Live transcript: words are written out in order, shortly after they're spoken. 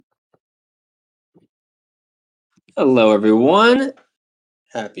Hello, everyone.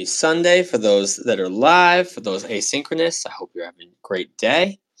 Happy Sunday for those that are live, for those asynchronous. I hope you're having a great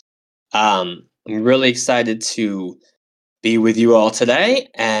day. I'm really excited to be with you all today.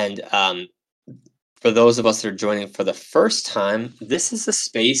 And for those of us that are joining for the first time, this is a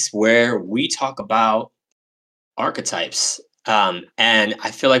space where we talk about archetypes. And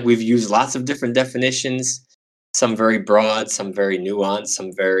I feel like we've used lots of different definitions, some very broad, some very nuanced,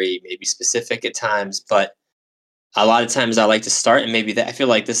 some very maybe specific at times. But a lot of times I like to start, and maybe that I feel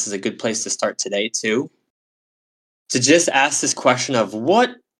like this is a good place to start today too, to just ask this question of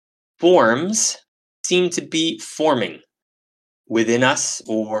what forms seem to be forming within us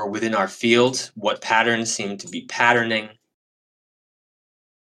or within our field, what patterns seem to be patterning,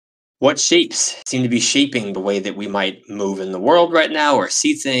 what shapes seem to be shaping the way that we might move in the world right now or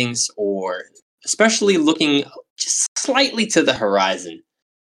see things, or especially looking just slightly to the horizon.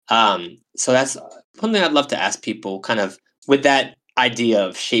 So that's one thing I'd love to ask people, kind of with that idea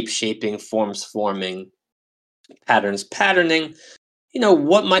of shape shaping, forms forming, patterns patterning.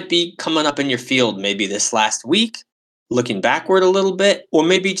 What might be coming up in your field maybe this last week, looking backward a little bit, or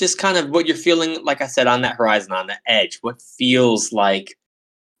maybe just kind of what you're feeling, like I said, on that horizon, on the edge. What feels like,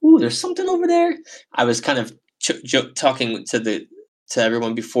 ooh, there's something over there. I was kind of talking to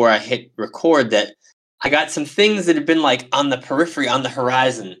everyone before I hit record that I got some things that have been like on the periphery, on the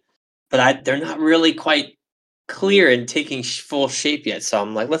horizon, but they're not really quite clear and taking full shape yet. So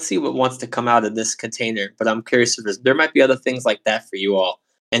I'm like, let's see what wants to come out of this container. But I'm curious if there might be other things like that for you all.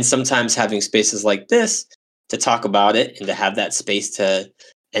 And sometimes having spaces like this to talk about it and to have that space to,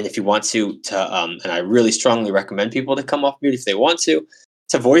 and if you want and I really strongly recommend people to come off mute if they want to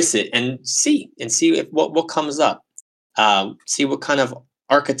voice it and see if what comes up. See what kind of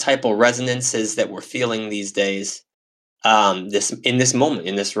archetypal resonances that we're feeling these days. This moment,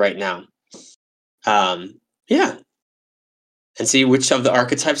 in this right now. Yeah, and see which of the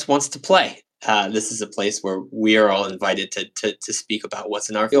archetypes wants to play. This is a place where we are all invited to speak about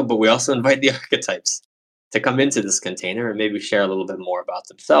what's in our field, but we also invite the archetypes to come into this container and maybe share a little bit more about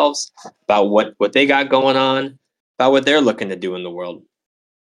themselves, about what they got going on, about what they're looking to do in the world,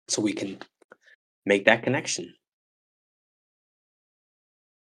 so we can make that connection.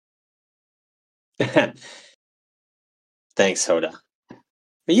 Thanks, Hoda.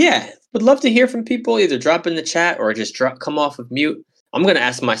 But yeah, would love to hear from people. Either drop in the chat or just come off of mute. I'm gonna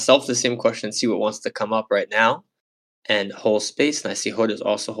ask myself the same question, see what wants to come up right now, and hold space. And I see Hoda's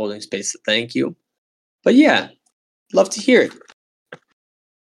also holding space. So thank you. But yeah, love to hear it.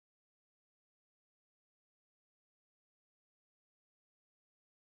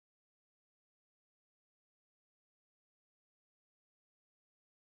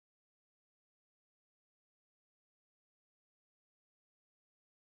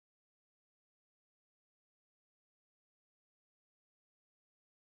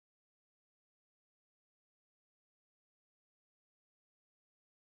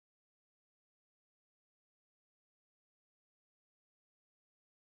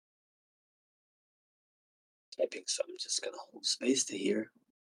 Typing, so I'm just gonna hold space to hear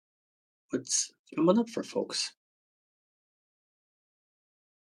what's coming up for folks.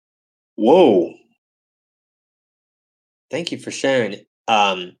 Whoa! Thank you for sharing it.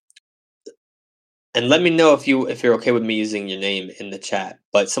 And let me know if you're okay with me using your name in the chat.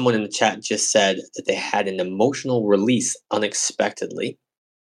 But someone in the chat just said that they had an emotional release unexpectedly,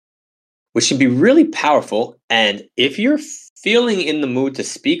 which can be really powerful. And if you're feeling in the mood to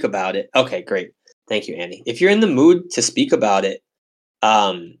speak about it, okay, great. Thank you, Annie. If you're in the mood to speak about it,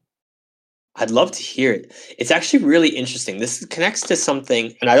 um, I'd love to hear it. It's actually really interesting. This connects to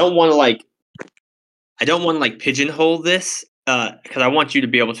something, and I don't want to like pigeonhole this because I want you to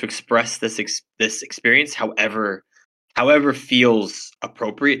be able to express this experience however feels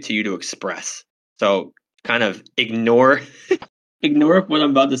appropriate to you to express. So kind of ignore if what I'm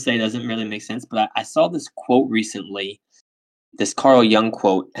about to say doesn't really make sense. But I saw this quote recently, this Carl Jung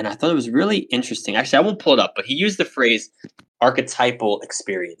quote, and I thought it was really interesting. Actually, I won't pull it up, but he used the phrase archetypal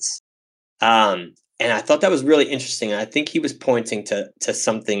experience. And I thought that was really interesting. And I think he was pointing to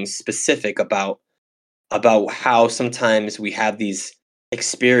something specific about how sometimes we have these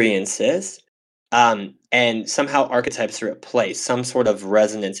experiences, and somehow archetypes are at play. Some sort of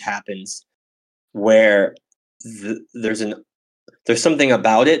resonance happens where there's something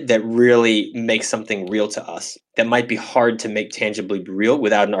about it that really makes something real to us that might be hard to make tangibly real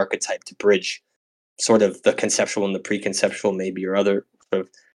without an archetype to bridge sort of the conceptual and the preconceptual, maybe, or other sort of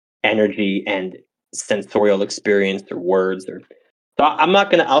energy and sensorial experience or words. Or so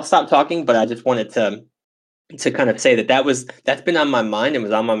I'll stop talking, but I just wanted to kind of say that's been on my mind and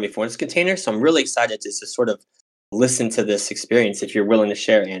was on my before this container. So I'm really excited to sort of listen to this experience if you're willing to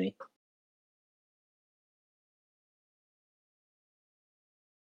share, Annie.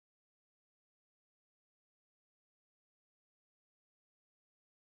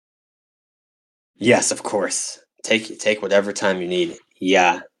 Yes, of course. Take whatever time you need.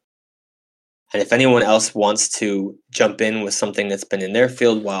 Yeah. And if anyone else wants to jump in with something that's been in their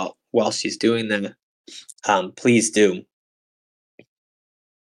field while she's doing that, please do.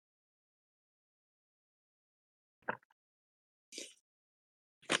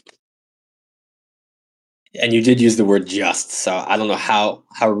 And you did use the word just, so I don't know how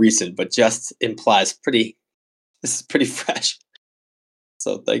recent, but just implies pretty. This is pretty fresh.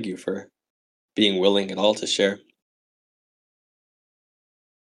 So thank you for being willing at all to share.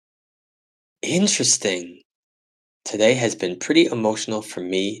 Interesting. Today has been pretty emotional for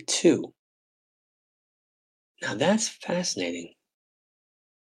me too. Now that's fascinating.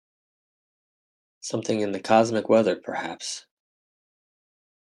 Something in the cosmic weather, perhaps.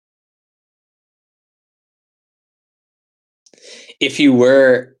 If you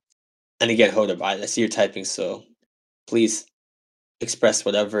were, and again, hold up, I see you're typing, so please express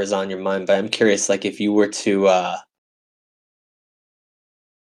whatever is on your mind. But I'm curious, like, if you were to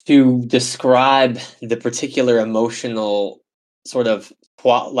describe the particular emotional sort of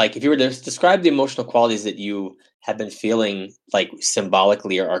like if you were to describe the emotional qualities that you have been feeling like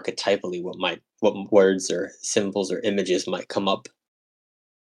symbolically or archetypally, what words or symbols or images might come up?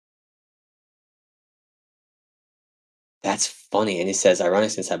 That's funny. And he says,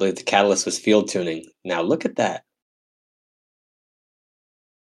 ironic since I believe the catalyst was field tuning. Now look at that.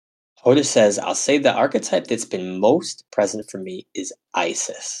 Hoda says, I'll say the archetype that's been most present for me is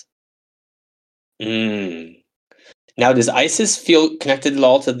Isis. Mm. Now, does Isis feel connected at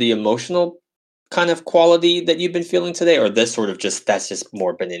all to the emotional kind of quality that you've been feeling today, or this sort of just that's just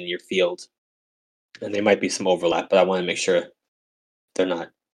more been in your field? And there might be some overlap, but I want to make sure they're not.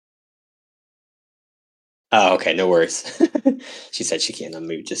 Oh, okay, no worries. She said she can't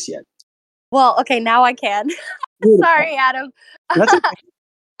unmute just yet. Well, okay, now I can. Beautiful. Sorry, Adam. That's okay.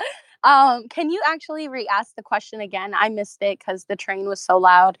 Can you actually re-ask the question again? I missed it because the train was so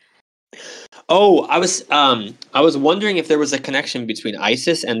loud. Oh, I was wondering if there was a connection between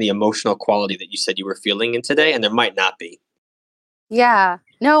Isis and the emotional quality that you said you were feeling in today, and there might not be. Yeah.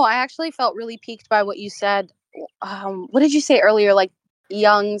 No, I actually felt really piqued by what you said. What did you say earlier? Like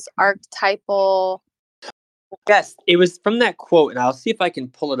Jung's archetypal. Yes, it was from that quote, and I'll see if I can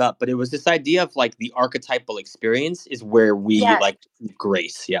pull it up. But it was this idea of like the archetypal experience is where we Yeah, like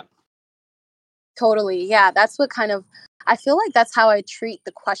grace. Yeah. totally. Yeah, that's what kind of. I feel like that's how I treat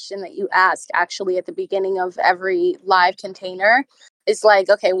the question that you asked actually at the beginning of every live container. Is like,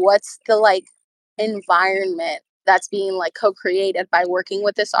 okay, what's the like environment that's being like co-created by working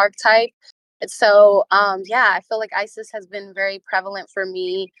with this archetype? And so, yeah, I feel like Isis has been very prevalent for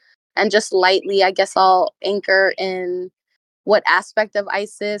me. And just lightly, I guess I'll anchor in what aspect of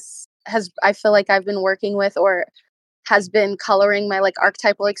Isis has I feel like I've been working with or has been coloring my like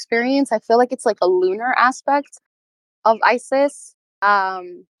archetypal experience. I feel like it's like a lunar aspect of Isis.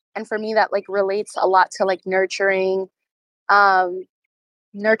 And for me that like relates a lot to like um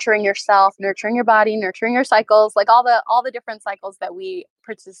nurturing yourself, nurturing your body, nurturing your cycles, like all the different cycles that we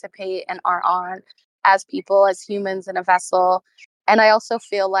participate and are on as people, as humans in a vessel. And I also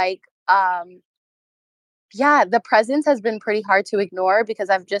feel like yeah, the presence has been pretty hard to ignore because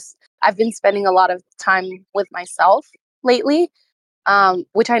I've been spending a lot of time with myself lately,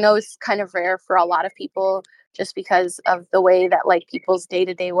 which I know is kind of rare for a lot of people just because of the way that like people's day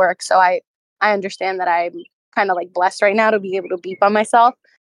to day work. So I understand that I'm kind of like blessed right now to be able to beep on myself.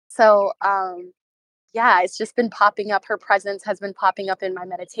 So yeah, it's just been popping up. Her presence has been popping up in my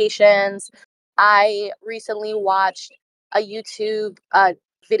meditations. I recently watched a YouTube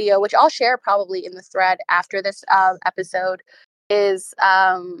video, which I'll share probably in the thread after this episode, is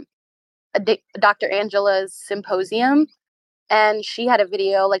Dr. Angela's symposium. And she had a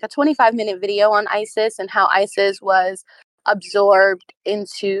video, like a 25-minute video on Isis and how Isis was absorbed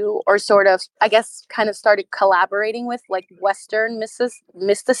into, or sort of, I guess, kind of started collaborating with like Western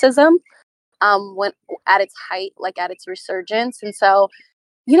mysticism when at its height, like at its resurgence. And so,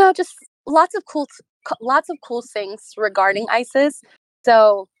 just lots of cool things regarding Isis.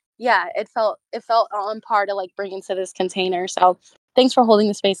 So yeah, it felt on par to like bring into this container. So thanks for holding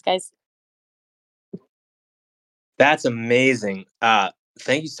the space, guys. That's amazing.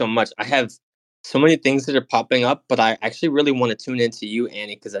 Thank you so much. I have so many things that are popping up, but I actually really want to tune into you,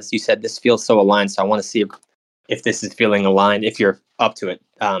 Annie, because as you said, this feels so aligned. So I want to see if this is feeling aligned, if you're up to it,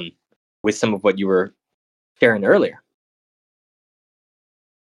 with some of what you were sharing earlier.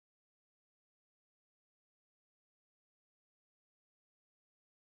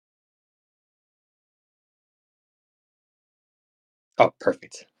 Oh,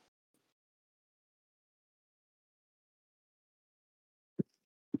 perfect.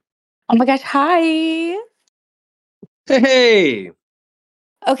 Oh my gosh, hi. Hey.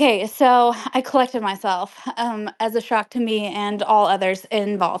 Okay, so I collected myself as a shock to me and all others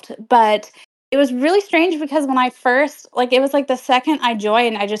involved. But it was really strange because when I first, like, it was like the second I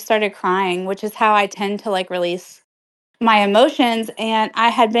joined, I just started crying, which is how I tend to like release my emotions. And I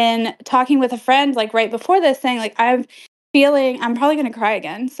had been talking with a friend like right before this, saying, like, I'm probably going to cry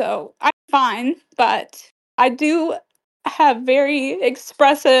again. So I'm fine. But I do have very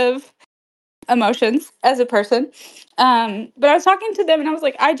expressive emotions as a person. But I was talking to them and I was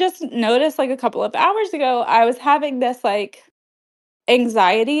like, I just noticed like a couple of hours ago, I was having this like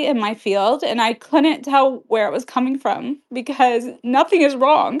anxiety in my field and I couldn't tell where it was coming from because nothing is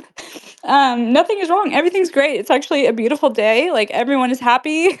wrong. Nothing is wrong. Everything's great. It's actually a beautiful day. Like everyone is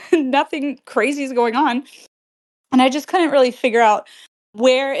happy. Nothing crazy is going on. And I just couldn't really figure out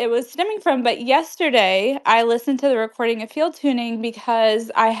where it was stemming from. But yesterday, I listened to the recording of field tuning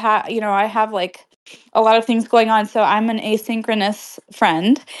because I have like a lot of things going on. So I'm an asynchronous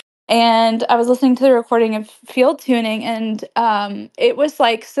friend. And I was listening to the recording of field tuning, and it was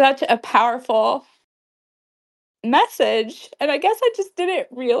like such a powerful message. And I guess I just didn't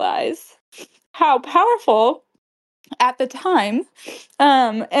realize how powerful at the time,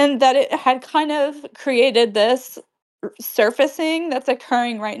 and that it had kind of created this surfacing that's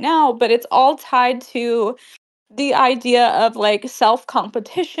occurring right now, but it's all tied to the idea of like self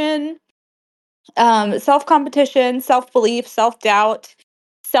competition, self belief, self doubt,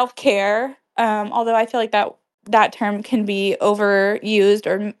 self care. Although I feel like that term can be overused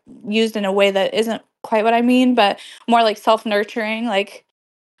or used in a way that isn't quite what I mean, but more like self nurturing, like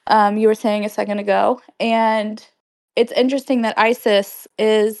you were saying a second ago. And it's interesting that ISIS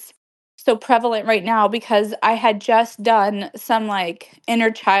is so prevalent right now because I had just done some like inner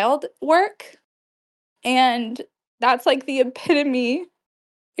child work. And that's like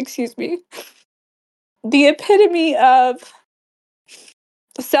excuse me, the epitome of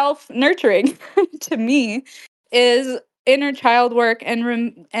self nurturing to me is inner child work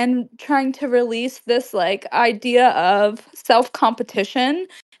and and trying to release this like idea of self competition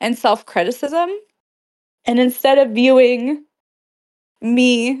and self criticism. And instead of viewing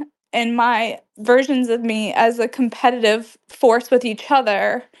me and my versions of me as a competitive force with each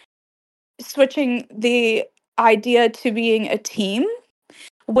other, switching the idea to being a team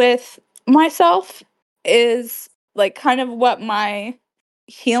with myself is like kind of what my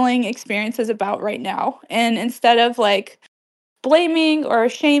healing experience is about right now. And instead of like blaming or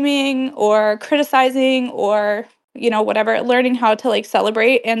shaming or criticizing or whatever, learning how to like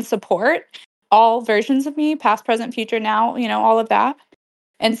celebrate and support all versions of me, past, present, future, now, all of that.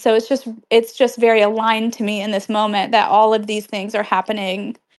 And so it's just very aligned to me in this moment that all of these things are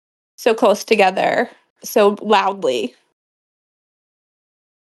happening so close together, so loudly.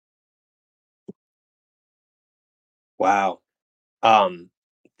 Wow. Um,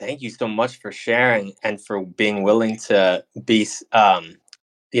 Thank you so much for sharing and for being willing to be,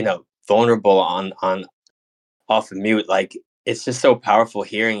 vulnerable on off of mute. Like it's just so powerful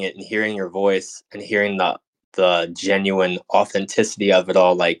hearing it and hearing your voice and hearing the genuine authenticity of it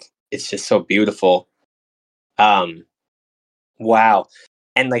all. Like it's just so beautiful. Um, wow.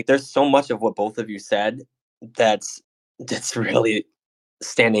 And like there's so much of what both of you said that's that's really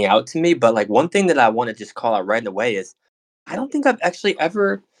standing out to me. But like one thing that I want to just call out right away is I don't think I've actually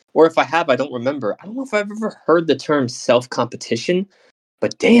ever, or if I have, I don't remember. I don't know if I've ever heard the term self competition,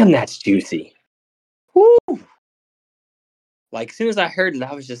 but damn, that's juicy. Woo! Like, as soon as I heard it,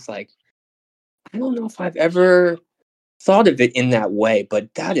 I was just like, I don't know if I've ever thought of it in that way,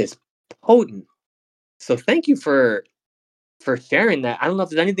 but that is potent. So thank you for sharing that. I don't know if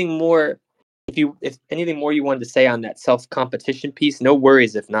there's anything more, if anything more you wanted to say on that self competition piece. No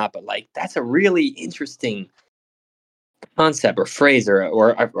worries if not, but like that's a really interesting concept or phrase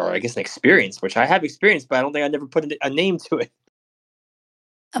or I guess an experience, which I have experienced, but I don't think I never put a name to it.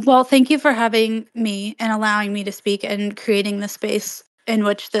 Well, thank you for having me and allowing me to speak and creating the space in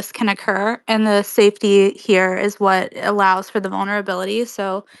which this can occur. And the safety here is what allows for the vulnerability.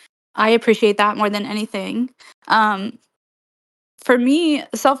 So I appreciate that more than anything. Um, for me,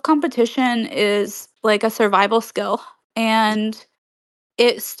 self competition is like a survival skill, and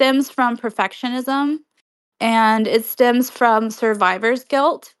it stems from perfectionism, and it stems from survivor's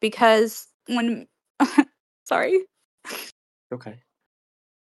guilt because sorry, Okay.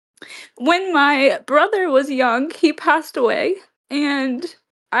 when my brother was young, he passed away, and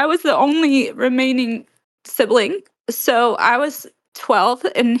I was the only remaining sibling. So I was 12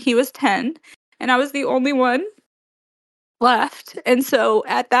 and he was 10, and I was the only one left. And so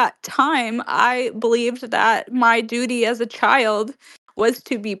at that time, I believed that my duty as a child was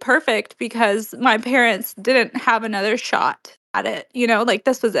to be perfect because my parents didn't have another shot at it. Like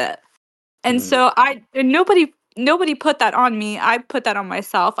this was it. And Mm. so nobody put that on me. I put that on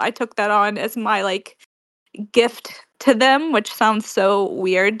myself. I took that on as my like gift to them, which sounds so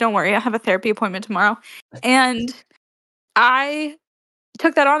weird. Don't worry, I have a therapy appointment tomorrow. And I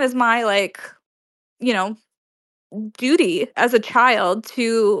took that on as my like, you know, duty as a child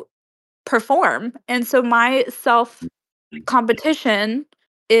to perform. And so my self competition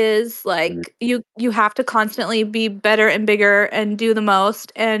is Mm. like you have to constantly be better and bigger and do the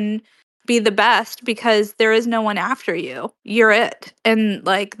most and be the best because there is no one after you. You're it. And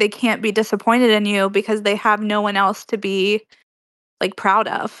like they can't be disappointed in you because they have no one else to be like proud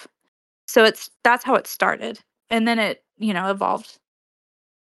of. So that's how it started. And then it, evolved.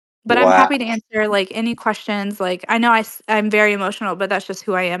 But I'm Wow. happy to answer like any questions. Like I know I'm very emotional, but that's just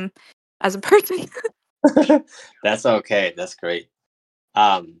who I am as a person. That's okay. That's great.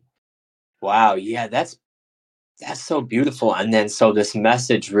 Um, wow. Yeah, that's so beautiful. And then so this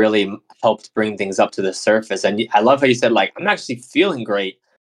message really helped bring things up to the surface. And I love how you said like I'm actually feeling great,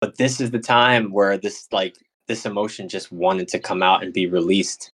 but this is the time where this emotion just wanted to come out and be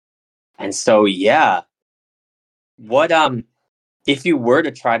released. And so yeah, what if you were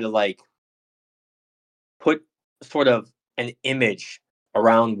to try to like put sort of an image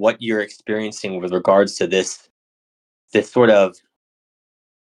around what you're experiencing with regards to this sort of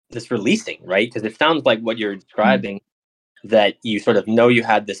this releasing, right? Because it sounds like what you're Mm. describing that you sort of know you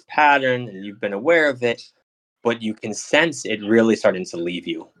had this pattern and you've been aware of it, but you can sense it really starting to leave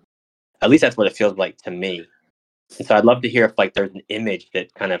you. At least that's what it feels like to me. And so I'd love to hear if like there's an image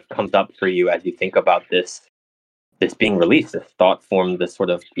that kind of comes up for you as you think about this being released, this thought form, this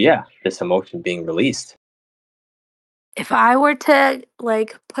sort of this emotion being released. If I were to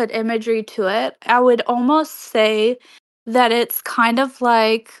like put imagery to it, I would almost say that it's kind of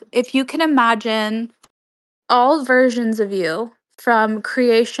like if you can imagine all versions of you from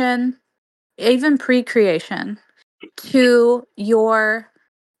creation, even pre-creation, to your,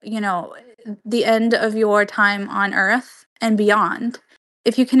 you know, the end of your time on earth and beyond.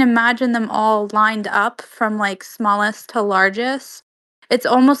 If you can imagine them all lined up from like smallest to largest, it's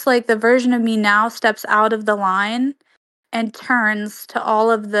almost like the version of me now steps out of the line and turns to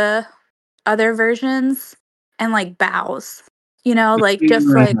all of the other versions and like bows. Like just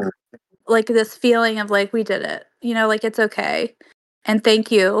Mhm. like this feeling of like we did it. Like it's okay. And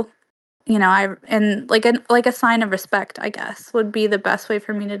thank you. I and like a sign of respect, I guess, would be the best way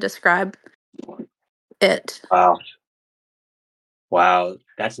for me to describe it. Wow. Wow.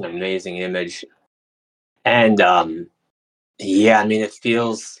 That's an amazing image. And yeah, I mean it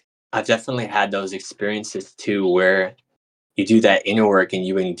feels I've definitely had those experiences too where you do that inner work and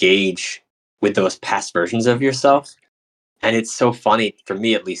you engage with those past versions of yourself. And it's so funny for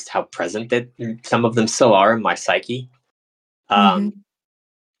me, at least, how present that some of them still are in my psyche. Um, Mhm.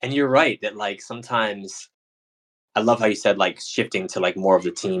 and you're right that like sometimes I love how you said like shifting to like more of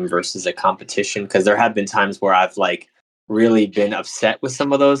the team versus a competition because there have been times where I've like really been upset with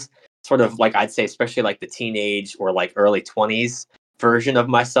some of those sort of like I'd say especially like the teenage or like early 20s version of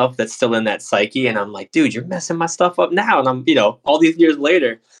myself that's still in that psyche and I'm like dude you're messing my stuff up now and I'm all these years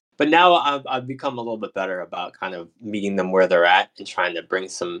later but now I've become a little bit better about kind of meeting them where they're at and trying to bring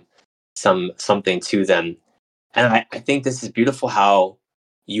something to them and I think this is beautiful how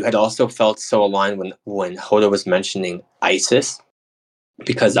you had also felt so aligned when Hoda was mentioning ISIS,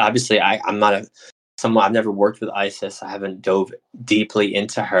 because obviously I'm not someone I've never worked with ISIS. I haven't dove deeply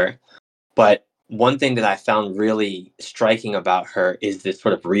into her. But one thing that I found really striking about her is this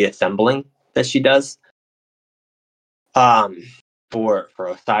sort of reassembling that she does um, for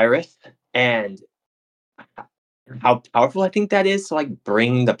Osiris and how powerful I think that is to like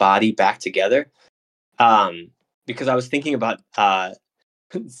bring the body back together. Um, because I was thinking about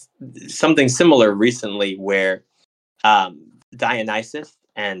something similar recently where Dionysus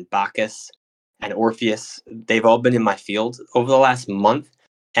and Bacchus and Orpheus, they've all been in my field over the last month.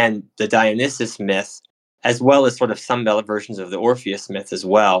 And the Dionysus myth, as well as sort of some versions of the Orpheus myth as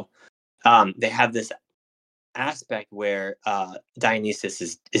well, they have this aspect where Dionysus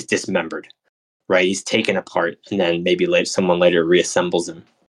is dismembered, right? He's taken apart, and then maybe later someone later reassembles him.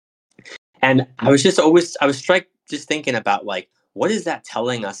 And I was struck just thinking about like, what is that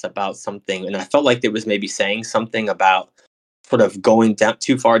telling us about something? And I felt like it was maybe saying something about sort of going down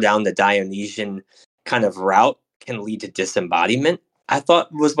too far down the Dionysian kind of route can lead to disembodiment. I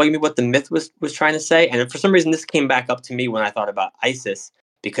thought was maybe what the myth was trying to say. And for some reason, this came back up to me when I thought about Isis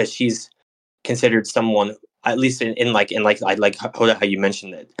because she's considered someone, at least in I like how you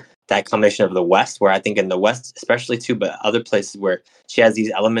mentioned that combination of the West, where I think in the West especially too, but other places where she has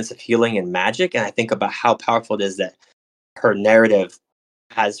these elements of healing and magic, and I think about how powerful it is that her narrative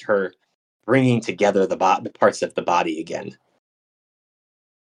has her bringing together the parts of the body again.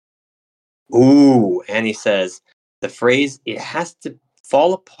 Ooh, Annie says the phrase "it has to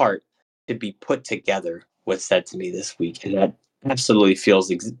fall apart to be put together" was said to me this week, and that absolutely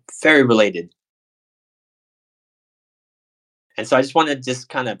feels very related. And so I just want to just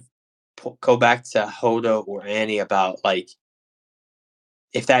kind of go back to Hoda or Annie about like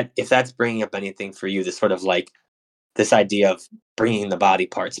if that's bringing up anything for you, this sort of like this idea of bringing the body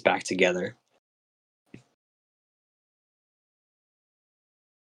parts back together.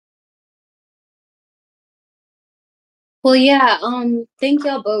 Well, yeah, thank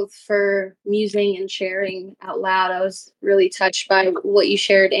y'all both for musing and sharing out loud. I was really touched by what you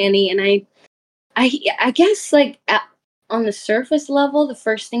shared, Annie, and I guess on the surface level, the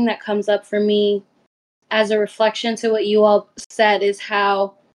first thing that comes up for me as a reflection to what you all said is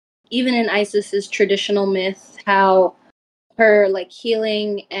how even in Isis's traditional myth, how her like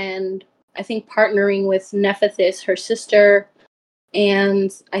healing and I think partnering with Nephthys, her sister,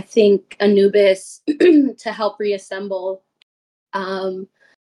 and I think Anubis to help reassemble um,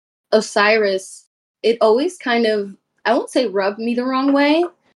 Osiris, it always kind of, I won't say rubbed me the wrong way,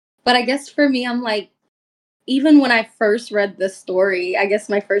 but I guess for me, I'm like, even when I first read the story, I guess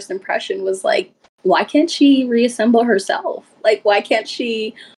my first impression was like, why can't she reassemble herself? Like, why can't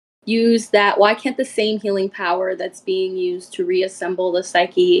she use that? Why can't the same healing power that's being used to reassemble the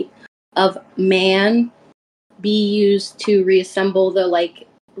psyche of man be used to reassemble the like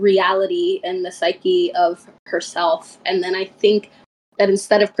reality and the psyche of herself? And then I think that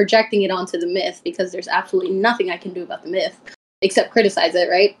instead of projecting it onto the myth, because there's absolutely nothing I can do about the myth except criticize it,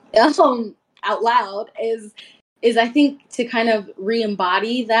 right? Out loud is I think to kind of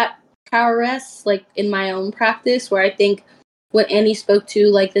re-embody that poweress like in my own practice, where I think what Annie spoke to,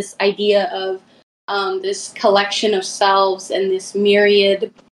 like this idea of this collection of selves and this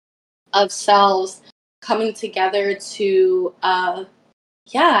myriad of selves coming together to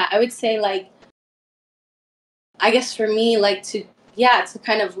yeah, I would say like I guess for me like to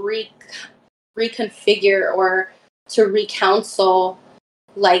kind of reconfigure or to recounsel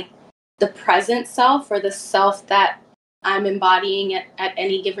like the present self or the self that I'm embodying at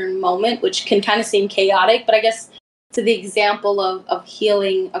any given moment, which can kind of seem chaotic, but I guess to the example of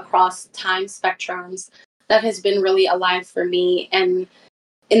healing across time spectrums, that has been really alive for me. And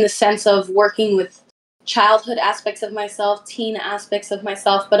in the sense of working with childhood aspects of myself, teen aspects of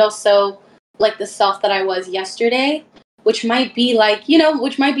myself, but also like the self that I was yesterday, which might be like,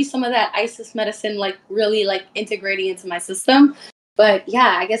 which might be some of that Isis medicine, like really like integrating into my system. But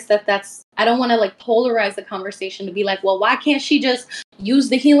yeah, I guess that's, I don't want to like polarize the conversation to be like, well, why can't she just use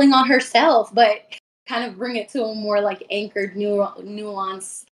the healing on herself? But kind of bring it to a more like anchored,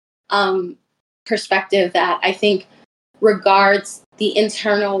 nuanced perspective that I think regards the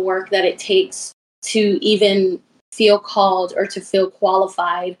internal work that it takes to even feel called or to feel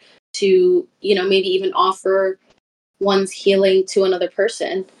qualified to, maybe even offer one's healing to another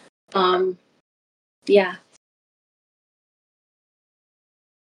person. Yeah.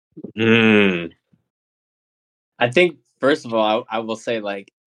 Mm. I think first of all, I will say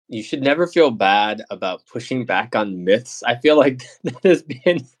like you should never feel bad about pushing back on myths. I feel like that has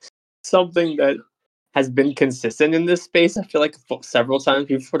been something that has been consistent in this space. I feel like several times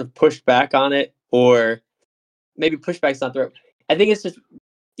we've sort of pushed back on it, or maybe pushback's not the right. I think it's just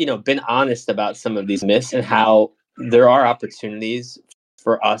been honest about some of these myths and how there are opportunities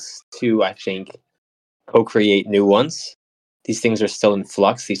for us to, I think, co-create new ones. These things are still in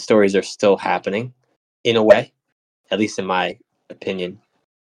flux. These stories are still happening, in a way, at least in my opinion.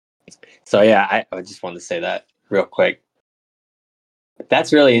 So yeah, I just wanted to say that real quick.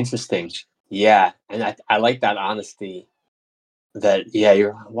 That's really interesting. Yeah, and I like that honesty. That yeah,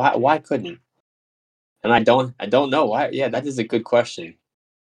 you're why couldn't? And I don't know why. Yeah, that is a good question.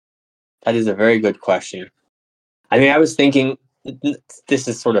 That is a very good question. I mean, I was thinking this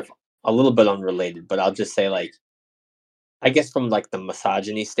is sort of a little bit unrelated, but I'll just say like I guess from like the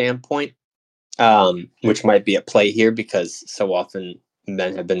misogyny standpoint, which might be at play here because so often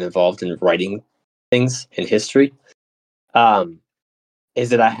men have been involved in writing things in history. Um, is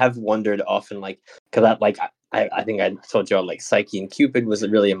that I have wondered often, like, because I think I told y'all like Psyche and Cupid was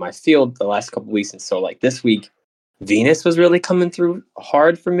really in my field the last couple weeks, and so like this week, Venus was really coming through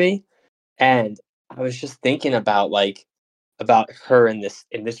hard for me, and I was just thinking about her in this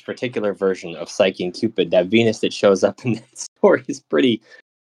particular version of Psyche and Cupid. That Venus that shows up in that story is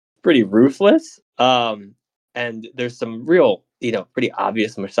pretty ruthless. And there's some real, pretty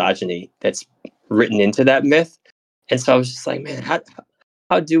obvious misogyny that's written into that myth. And so I was just like, man,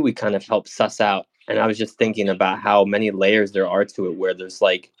 how do we kind of help suss out? And I was just thinking about how many layers there are to it, where there's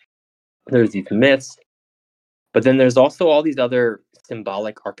these myths, but then there's also all these other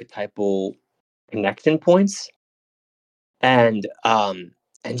symbolic archetypal connection points, and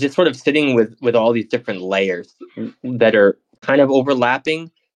just sort of sitting with all these different layers that are kind of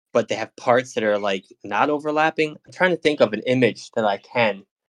overlapping, but they have parts that are like not overlapping. I'm trying to think of an image that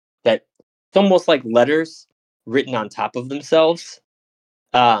it's almost like letters written on top of themselves.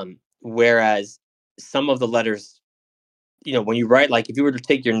 Whereas some of the letters, when you write, like if you were to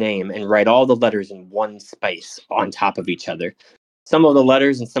take your name and write all the letters in one space on top of each other, some of the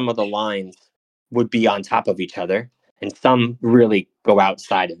letters and some of the lines would be on top of each other, and some really go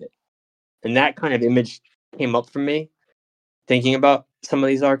outside of it. And that kind of image came up for me, thinking about some of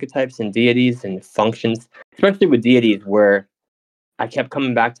these archetypes and deities and functions, especially with deities, where I kept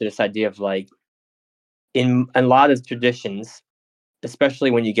coming back to this idea of like, in a lot of traditions,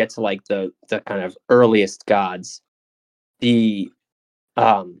 especially when you get to like the kind of earliest gods, the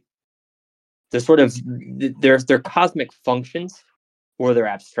um the sort of there's their cosmic functions, or their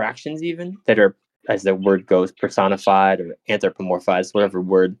abstractions even, that are, as the word goes, personified or anthropomorphized, whatever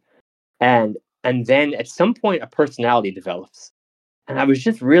word. And then at some point a personality develops. And I was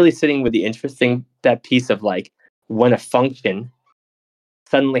just really sitting with the interesting that piece of like, when a function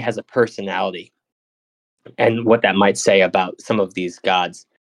suddenly has a personality, and what that might say about some of these gods.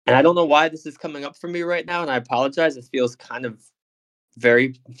 And I don't know why this is coming up for me right now, and I apologize. It feels kind of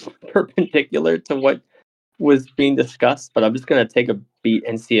very perpendicular to what was being discussed, but I'm just going to take a beat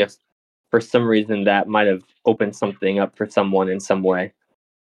and see if for some reason that might have opened something up for someone in some way,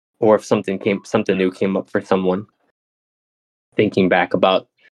 or if something new came up for someone thinking back about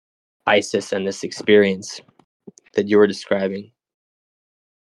Isis and this experience that you were describing.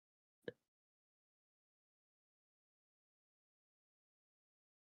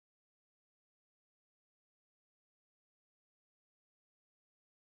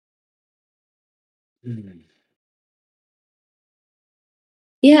 Mm.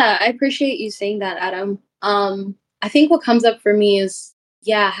 Yeah, I appreciate you saying that, Adam. I think what comes up for me is,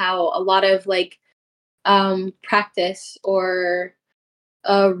 yeah, how a lot of like practice or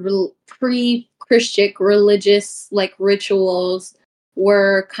pre-Christian religious like rituals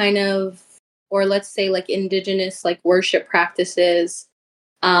were kind of, or let's say like indigenous like worship practices,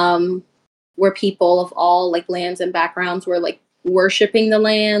 um, where people of all like lands and backgrounds were like worshiping the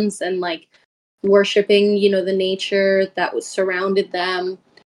lands and like worshiping, the nature that was surrounded them.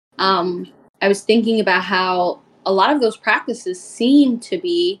 um, I was thinking about how a lot of those practices seem to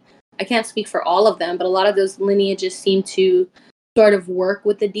be, I can't speak for all of them, but a lot of those lineages seem to sort of work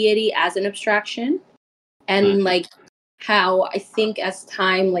with the deity as an abstraction. And Mhm. like how I think as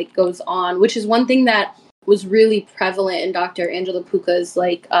time like goes on, which is one thing that was really prevalent in Dr. Angela Puka's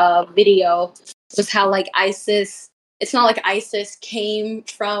like video, was how like Isis, it's not like Isis came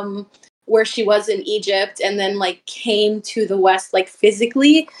from where she was in Egypt and then like came to the West like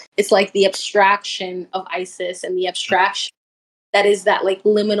physically. It's like the abstraction of Isis, and the abstraction that is that like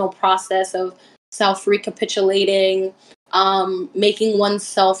liminal process of self recapitulating, making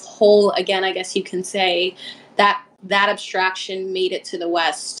oneself whole again, I guess you can say. That abstraction made it to the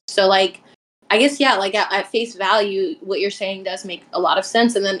West. So like, I guess, yeah, like at face value, what you're saying does make a lot of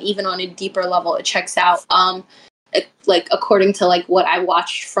sense, and then even on a deeper level it checks out. Like according to like what I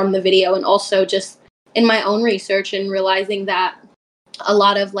watched from the video, and also just in my own research and realizing that a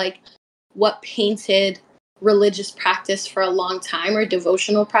lot of like what painted religious practice for a long time, or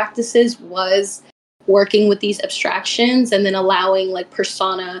devotional practices, was working with these abstractions and then allowing like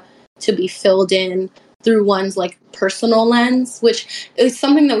persona to be filled in through one's like personal lens, which is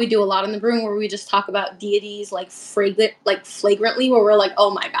something that we do a lot in the room, where we just talk about deities like flagrantly, where we're like,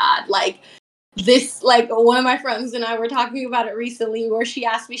 oh my god, like this, like one of my friends and I were talking about it recently, where she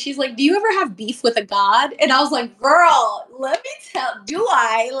asked me, she's like, do you ever have beef with a god? And I was like, girl, let me tell, do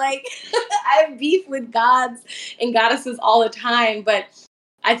I? Like, I have beef with gods and goddesses all the time, but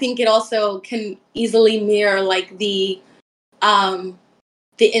I think it also can easily mirror like the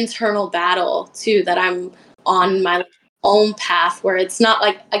internal battle too, that I'm on my own path, where it's not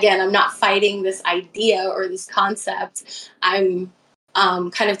like, again, I'm not fighting this idea or this concept. I'm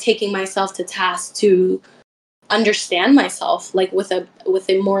kind of taking myself to task to understand myself like with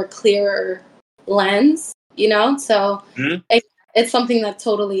a more clearer lens, so Mhm. it's something that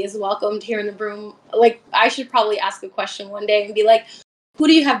totally is welcomed here in the room. Like, I should probably ask a question one day and be like, who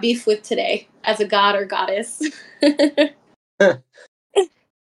do you have beef with today as a god or goddess?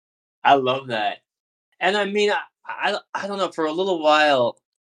 I love that. And I mean, I don't know. For a little while,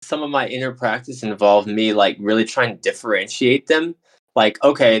 some of my inner practice involved me like really trying to differentiate them. Like,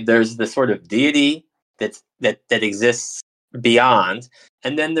 okay, there's the sort of deity that exists beyond,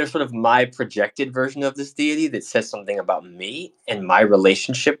 and then there's sort of my projected version of this deity that says something about me and my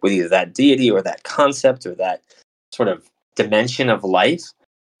relationship with either that deity or that concept or that sort of dimension of life.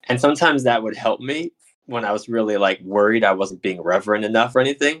 And sometimes that would help me when I was really like worried I wasn't being reverent enough or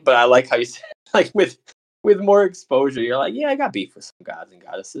anything. But I like how you said like with more exposure, you're like, yeah, I got beef with some gods and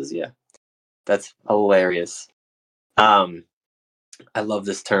goddesses. Yeah, that's hilarious. Um, I love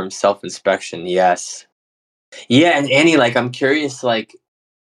this term, self-inspection. Yes, yeah, and Annie, like, I'm curious, like,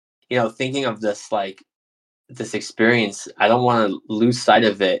 thinking of this, like, this experience. I don't want to lose sight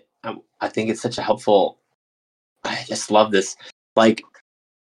of it. I think it's such a helpful. I just love this, like,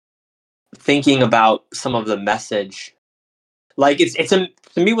 thinking about some of the message. Like, to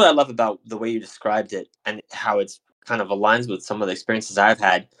me what I love about the way you described it and how it's kind of aligns with some of the experiences I've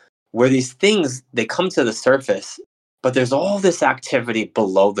had, where these things they come to the surface, but there's all this activity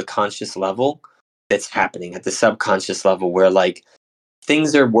below the conscious level that's happening at the subconscious level where like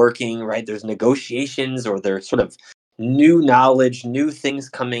things are working, right? There's negotiations or there's sort of new knowledge, new things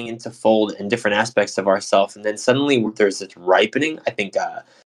coming into fold in different aspects of ourselves. And then suddenly there's this ripening. I think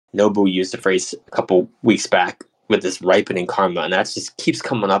Nobu used a phrase a couple weeks back with this ripening karma. And that just keeps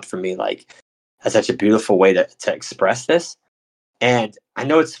coming up for me like as such a beautiful way to express this. And I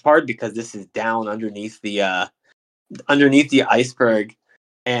know it's hard because this is down underneath the iceberg,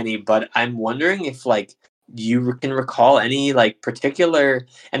 Annie, but I'm wondering if like you can recall any like particular,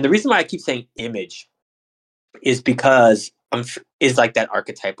 and the reason why I keep saying image is because is like that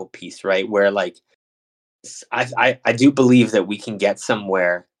archetypal piece, right? Where like I do believe that we can get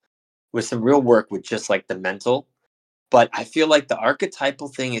somewhere with some real work with just like the mental, but I feel like the archetypal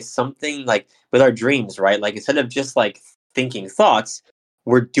thing is something like with our dreams, right? Like instead of just like thinking thoughts,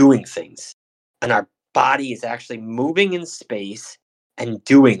 we're doing things. And our body is actually moving in space and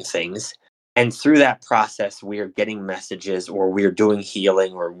doing things. And through that process, we are getting messages or we are doing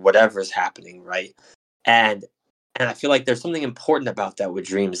healing or whatever's happening, right? And and I feel like there's something important about that with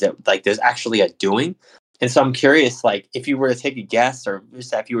dreams that like there's actually a doing. And so I'm curious, like if you were to take a guess or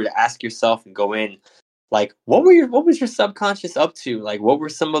just if you were to ask yourself and go in, like what was your subconscious up to? Like what were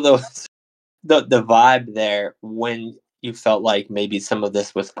some of those the vibe there when you felt like maybe some of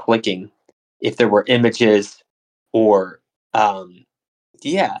this was clicking? If there were images or um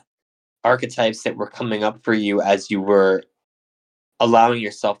yeah, archetypes that were coming up for you as you were allowing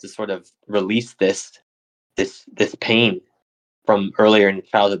yourself to sort of release this pain from earlier in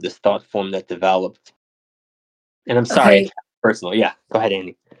childhood, this thought form that developed. And I'm sorry, Okay. it's personal. Yeah, go ahead,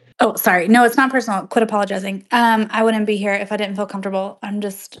 Annie. Oh, sorry. No, it's not personal. Quit apologizing. I wouldn't be here if I didn't feel comfortable. I'm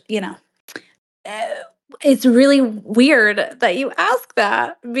just, uh, it's really weird that you ask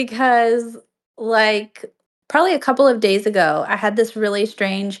that because, like, probably a couple of days ago, I had this really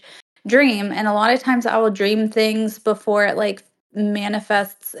strange dream. And a lot of times I will dream things before it, like,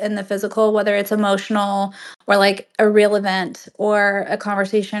 manifests in the physical, whether it's emotional or like a real event or a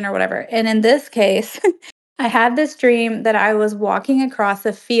conversation or whatever. And in this case, I had this dream that I was walking across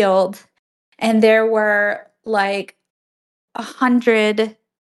a field and there were like 100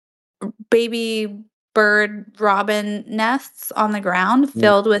 baby bird robin nests on the ground Mm.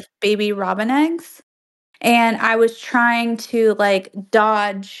 filled with baby robin eggs. And I was trying to like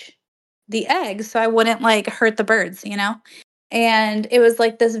dodge the eggs so I wouldn't like hurt the birds. And it was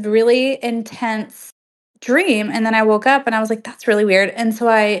like this really intense dream. And then I woke up and I was like, that's really weird. And so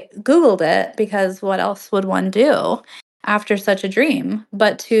I Googled it because what else would one do after such a dream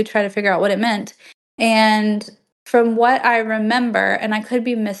but to try to figure out what it meant. And from what I remember, and I could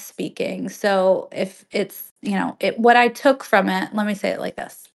be misspeaking. So if what I took from it, let me say it like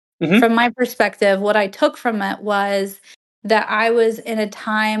this. Hmm. From my perspective, what I took from it was that I was in a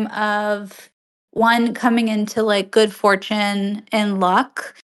time of one coming into like good fortune and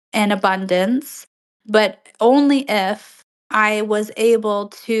luck and abundance, but only if I was able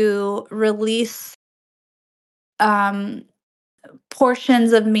to release um,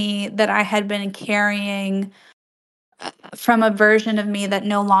 portions of me that I had been carrying from a version of me that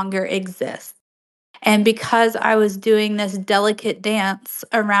no longer exists. And because I was doing this delicate dance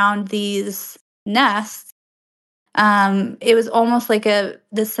around these nests, it was almost like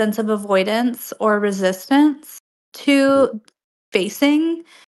this sense of avoidance or resistance to facing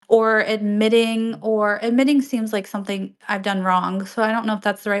or admitting seems like something I've done wrong. So I don't know if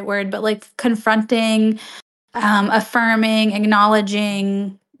that's the right word, but like confronting, affirming,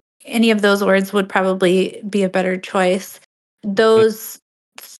 acknowledging, any of those words would probably be a better choice. Those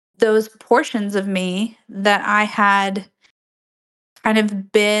those portions of me that I had kind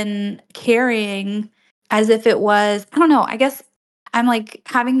of been carrying as if it was, I don't know, I guess I'm like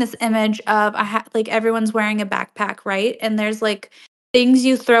having this image of like everyone's wearing a backpack, right? And there's like things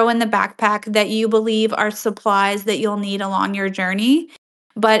you throw in the backpack that you believe are supplies that you'll need along your journey.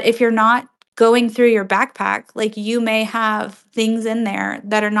 But if you're not going through your backpack, like you may have things in there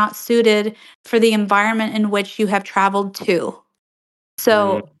that are not suited for the environment in which you have traveled to.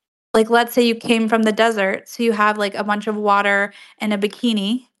 Mm, So, like, let's say you came from the desert, so you have like a bunch of water and a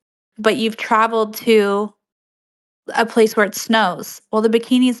bikini, but you've traveled to a place where it snows. Well, the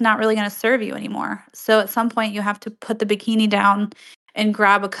bikini is not really going to serve you anymore. So at some point, you have to put the bikini down and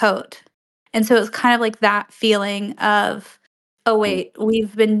grab a coat. And so it's kind of like that feeling of, oh, mm, wait,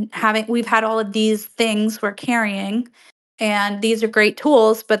 we've had all of these things we're carrying, and these are great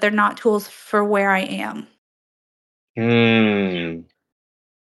tools, but they're not tools for where I am. mm.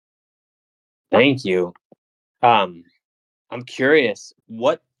 Thank you. Um, I'm curious.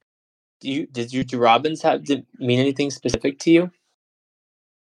 What do robins have did mean anything specific to you,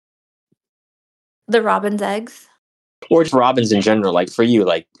 The robin's eggs. or just robins in general? Like for you,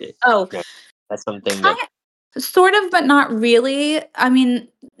 like Oh, that's something that. kind sort of, but not really. I mean,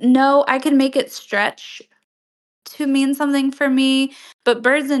 no, I can make it stretch to mean something for me, but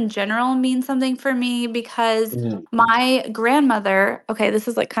birds in general mean something for me because Mm, my grandmother, okay, this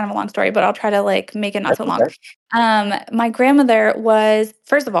is like kind of a long story, but I'll try to like make it not that's so long. okay. My grandmother was,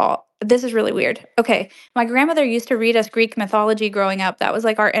 first of all, this is really weird. Okay, my grandmother used to read us Greek mythology growing up. That was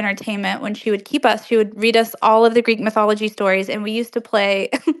like our entertainment when she would keep us. She would read us all of the Greek mythology stories, and we used to play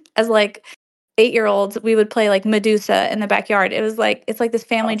as like 8-year-olds, we would play like Medusa in the backyard. It was like it's like this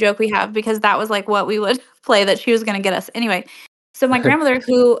family joke we have because that was like what we would play that she was gonna get us. Anyway, so my grandmother,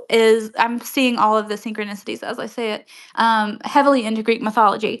 who is I'm seeing all of the synchronicities as I say it, heavily into Greek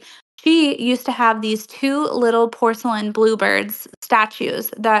mythology. She used to have these two little porcelain bluebirds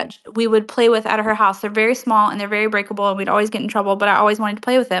statues that we would play with at her house. They're very small and they're very breakable, and we'd always get in trouble, but I always wanted to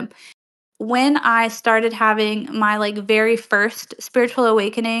play with them. When I started having my like very first spiritual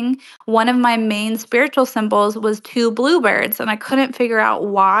awakening, one of my main spiritual symbols was two bluebirds, and I couldn't figure out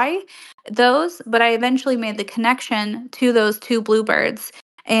why those, but I eventually made the connection to those two bluebirds.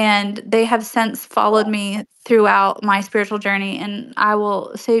 And they have since followed me throughout my spiritual journey, and I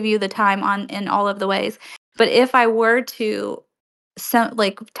will save you the time on in all of the ways. But if I were to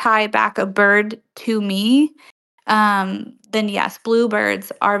like tie back a bird to me, then yes,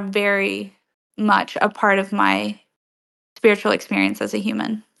 bluebirds are very much a part of my spiritual experience as a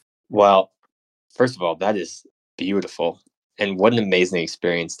human. Well, first of all, that is beautiful, and what an amazing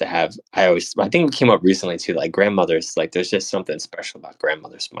experience to have. I think it came up recently too. Like grandmothers, like there's just something special about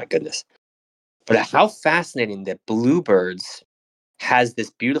grandmothers. My goodness. But how fascinating that bluebirds has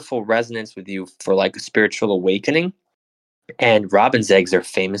this beautiful resonance with you for like a spiritual awakening. And robin's eggs are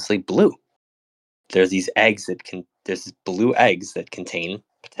famously blue. There's blue eggs that contain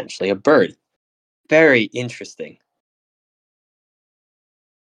potentially a bird. Very interesting.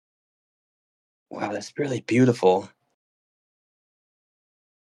 Wow, that's really beautiful.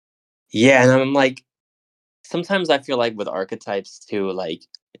 Yeah, and I'm like, sometimes I feel like with archetypes too, like,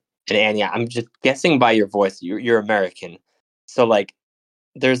 and yeah, I'm just guessing by your voice, you're American, so like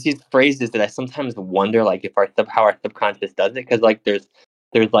there's these phrases that I sometimes wonder, like, if how our subconscious does it, because like there's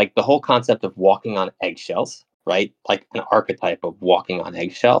like the whole concept of walking on eggshells, right? Like an archetype of walking on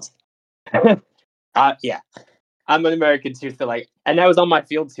eggshells. Yeah, I'm an American too, so like, and that was on my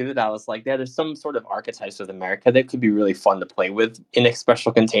field too. That I was like, yeah, there's some sort of archetypes with America that could be really fun to play with in a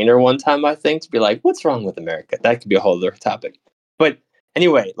special container one time. I think to be like, what's wrong with America? That could be a whole other topic. But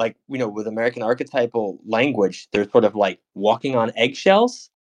anyway, like with American archetypal language, there's sort of like walking on eggshells,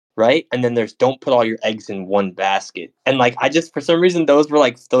 right? And then there's don't put all your eggs in one basket. And like, I just for some reason those were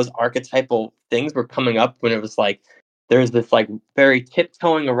like those archetypal things were coming up when it was like there's this like very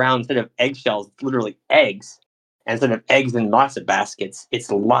tiptoeing around instead of eggshells, literally eggs, and instead of eggs in lots of baskets, it's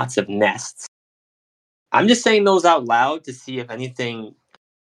lots of nests. I'm just saying those out loud to see if anything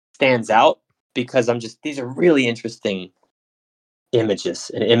stands out because these are really interesting images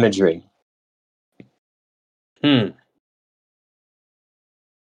and imagery. Hmm.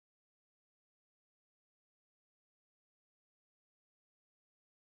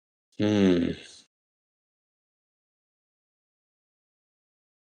 Hmm.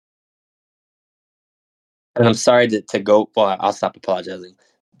 And I'm sorry to go. Well, I'll stop apologizing.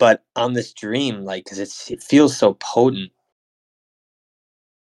 But on this dream, like, because it feels so potent.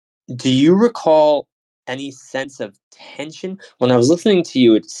 Do you recall any sense of tension when I was listening to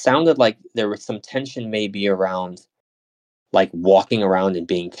you? It sounded like there was some tension maybe around like walking around and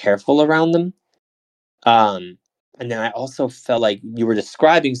being careful around them. Um, and then I also felt like you were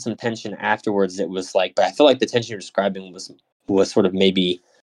describing some tension afterwards. It was like, but I feel like the tension you're describing was sort of maybe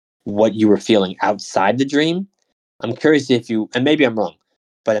what you were feeling outside the dream. I'm curious if you, and maybe I'm wrong,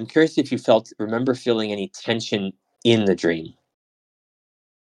 but I'm curious if you remember feeling any tension in the dream.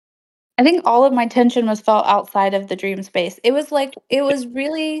 I think all of my tension was felt outside of the dream space. It was like it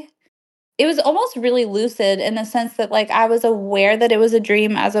was almost really lucid in the sense that, like, I was aware that it was a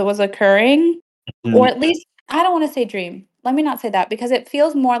dream as it was occurring, or Mm. at least I don't wanna say dream. Let me not say that because it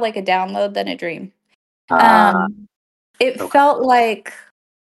feels more like a download than a dream. Ah, Um, it okay. felt like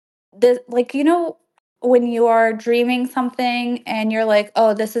like, when you are dreaming something and you're like,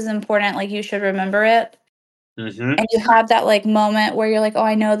 "Oh, this is important, like, you should remember it." Mm-hmm. And you have that, like, moment where you're like, "Oh,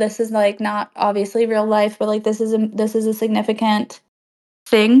 I know this is, like, not obviously real life, but, like, this is a significant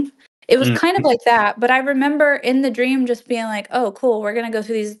thing." It was kind of Mm-hmm. like that, but I remember in the dream just being like, "Oh, cool, we're gonna go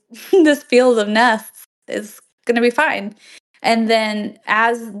through these this field of nests. It's gonna be fine." And then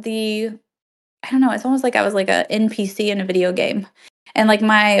as the I don't know, it's almost like I was like a NPC in a video game, and, like,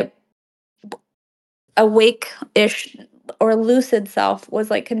 my awake-ish or lucid self was,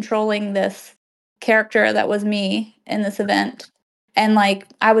 like, controlling this character that was me in this event, and, like,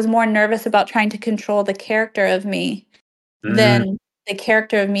 I was more nervous about trying to control the character of me Mm. than the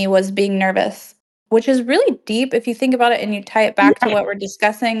character of me was being nervous, which is really deep if you think about it and you tie it back to Yeah. what we're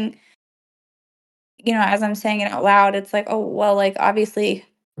discussing, as I'm saying it out loud, it's like, "Oh, well, like, obviously,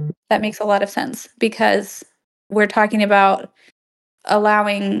 that makes a lot of sense," because we're talking about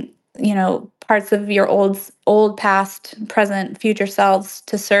allowing, parts of your old past, present, future selves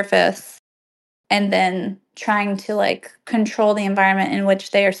to surface, and then trying to, like, control the environment in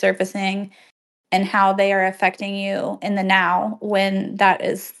which they are surfacing and how they are affecting you in the now, when that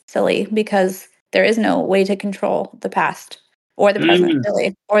is silly because there is no way to control the past or the present, Mm.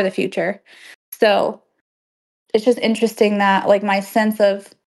 really, or the future. So it's just interesting that, like, my sense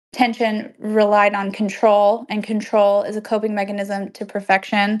of tension relied on control, and control is a coping mechanism to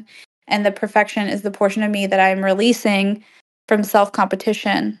perfection, and the perfection is the portion of me that I'm releasing from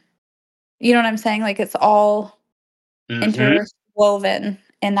self-competition. You know what I'm saying? Like, it's all Mm-hmm. interwoven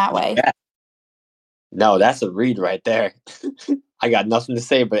in that way. Yeah. No, that's a read right there. I got nothing to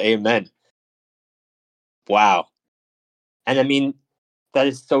say but amen. Wow. And I mean, that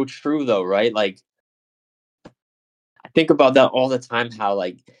is so true though, right? Like, I think about that all the time, how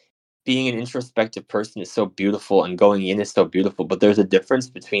like being an introspective person is so beautiful and going in is so beautiful, but there's a difference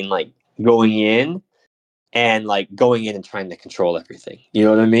between like going in and like going in and trying to control everything. You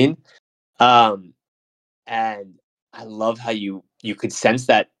know what I mean? Um and I love how you could sense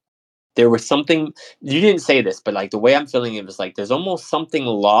that there was something. You didn't say this, but like the way I'm feeling it was like there's almost something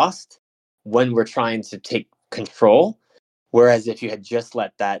lost when we're trying to take control. Whereas if you had just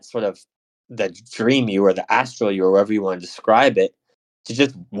let that sort of the dream you or the astral you or whatever you want to describe it to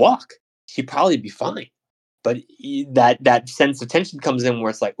just walk, she'd probably be fine. But that sense of tension comes in where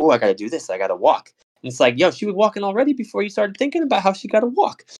it's like, oh, I gotta do this, I gotta walk. And it's like, yo, she was walking already before you started thinking about how she gotta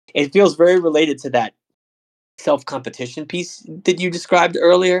walk. It feels very related to that self competition piece that you described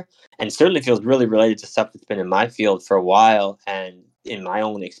earlier, and certainly feels really related to stuff that's been in my field for a while and in my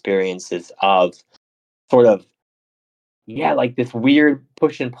own experiences of sort of, yeah, like this weird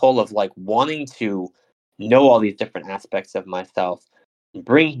push and pull of like wanting to know all these different aspects of myself, and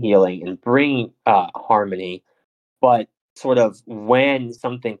bring healing and bring harmony, but sort of when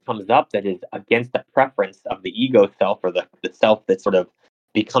something comes up that is against the preference of the ego self or the self that sort of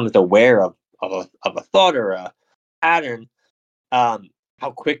becomes aware of a thought or a pattern, um,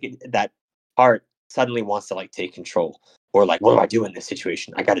 how quick that part suddenly wants to like take control, or like, what do I do in this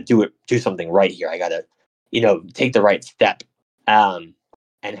situation? I got to do something right here. I got to, take the right step. Um,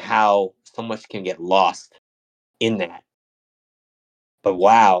 and how so much can get lost in that. But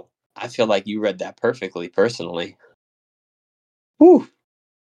wow, I feel like you read that perfectly, personally. Whew.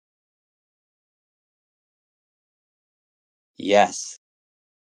 Yes,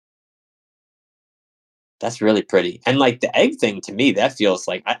 that's really pretty. And like the egg thing to me, that feels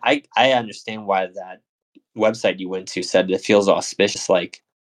like I understand why that website you went to said it feels auspicious. Like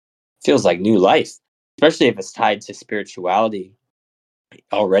feels like new life, especially if it's tied to spirituality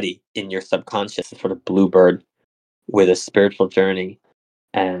already in your subconscious, sort of bluebird with a spiritual journey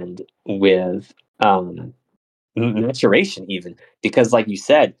and with maturation, even because, like you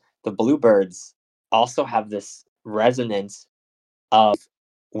said, the bluebirds also have this resonance of,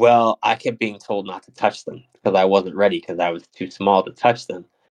 well, I kept being told not to touch them because I wasn't ready because I was too small to touch them,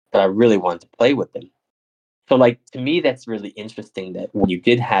 but I really wanted to play with them. So, like, to me, that's really interesting that when you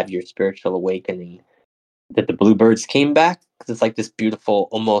did have your spiritual awakening, that the bluebirds came back, because it's like this beautiful,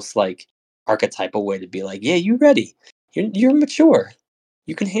 almost like archetypal way to be like, yeah, you're ready. You're mature.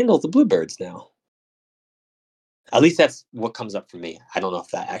 You can handle the bluebirds now. At least that's what comes up for me. I don't know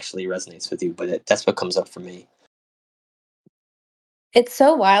if that actually resonates with you, but that's what comes up for me. It's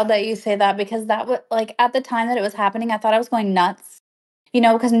so wild that you say that because that was like at the time that it was happening, I thought I was going nuts,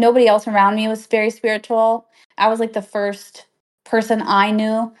 because nobody else around me was very spiritual. I was like the first person I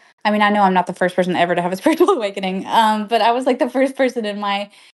knew. I mean, I know I'm not the first person ever to have a spiritual awakening, but I was like the first person in my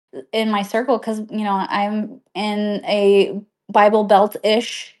circle because I'm in a Bible Belt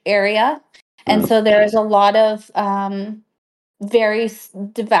ish area, and so there's a lot of very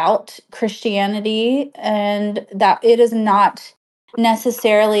devout Christianity, and that it is not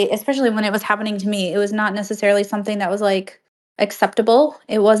necessarily, especially when it was happening to me, it was not necessarily something that was like acceptable.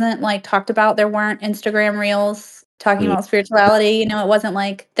 It wasn't like talked about. There weren't Instagram reels talking Mm. about spirituality. It wasn't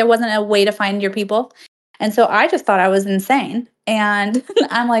like there wasn't a way to find your people. And so I just thought I was insane. And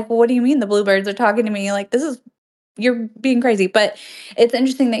I'm like, well, what do you mean the bluebirds are talking to me? Like, you're being crazy. But it's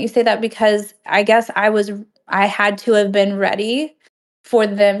interesting that you say that because I guess I had to have been ready for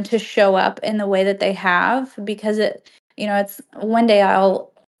them to show up in the way that they have because it's one day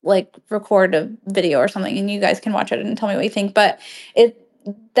I'll like record a video or something and you guys can watch it and tell me what you think. But it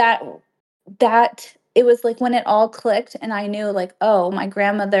that that it was like when it all clicked and I knew like, oh, my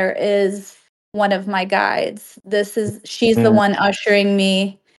grandmother is one of my guides. She's the Mm. one ushering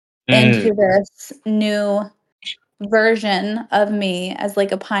me Mm. into this new version of me as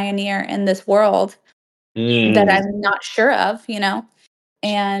like a pioneer in this world that Mm. I'm not sure of,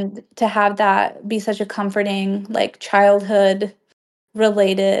 and to have that be such a comforting, like childhood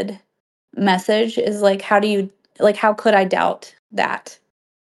related message is like, how could I doubt that?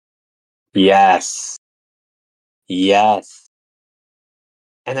 Yes. Yes.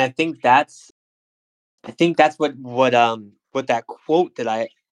 And I think that's what that quote that I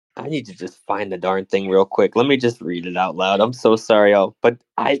need to just find the darn thing real quick. Let me just read it out loud. I'm so sorry, but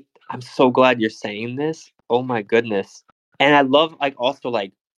I'm so glad you're saying this. Oh my goodness. And I love like also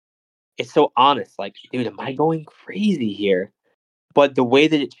like it's so honest. Like, dude, am I going crazy here? But the way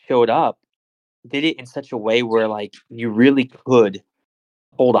that it showed up did it in such a way where like you really could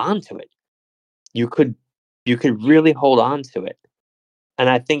hold on to it. You could you could really hold on to it. And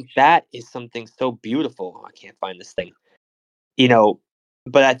I think that is something so beautiful. Oh, I can't find this thing. You know,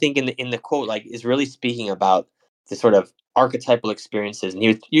 but I think in the quote, like, is really speaking about the sort of archetypal experiences, and he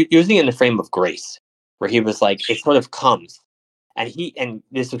was using it in the frame of grace, where he was like, it sort of comes, and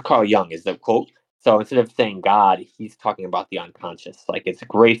this is Carl Jung is the quote. So instead of saying God, he's talking about the unconscious, like it's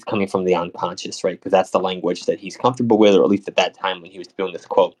grace coming from the unconscious, right? Because that's the language that he's comfortable with, or at least at that time when he was doing this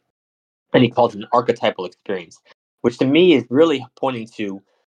quote, and he calls it an archetypal experience, which to me is really pointing to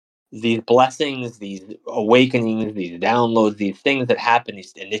these blessings, these awakenings, these downloads, these things that happen,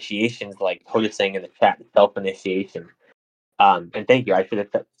 these initiations, like Hoda saying in the chat, self initiation. And thank you. I should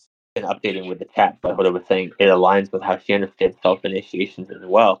have been updating with the chat, but Hoda was saying it aligns with how she understands self initiations as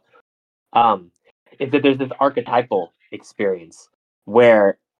well. Um, is that there's this archetypal experience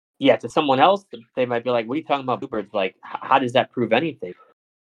where, yeah, to someone else, they might be like, what are you talking about, bluebirds? Like, how does that prove anything?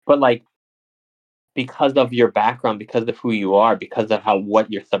 But like, because of your background, because of who you are, because of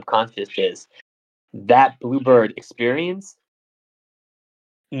what your subconscious is, that bluebird experience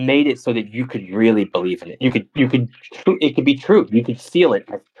made it so that you could really believe in it. It could be true. You could feel it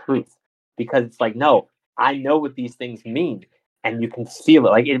as truth because it's like, no, I know what these things mean, and you can feel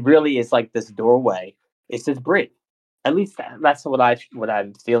it. Like it really is like this doorway. It's this bridge. At least that's what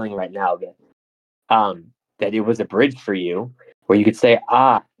I'm feeling right now. That it was a bridge for you where you could say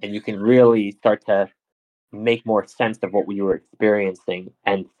and you can really start to make more sense of what you were experiencing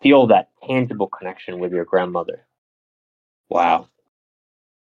and feel that tangible connection with your grandmother. Wow.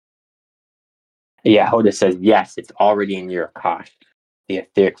 Yeah, Hoda says, yes, it's already in your Akash, the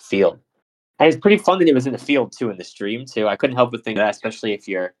etheric field. And it's pretty fun that it was in the field too, in the stream too. I couldn't help but think that, especially if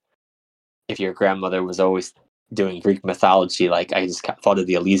your grandmother was always doing Greek mythology, like I just thought of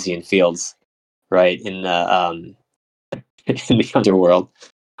the Elysian fields, right? In the in the underworld.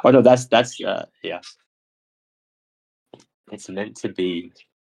 Oh no, that's yeah. It's meant to be.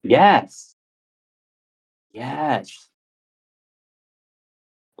 Yes. Yes.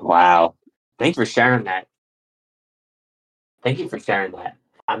 Wow. Thanks for sharing that. Thank you for sharing that.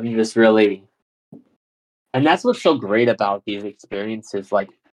 I'm just really, and that's what's so great about these experiences. Like,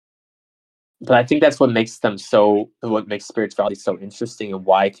 but I think that's what makes spirituality so interesting and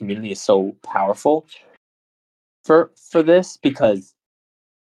why community is so powerful for this, because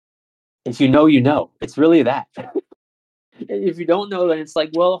if you know, it's really that. If you don't know, then it's like,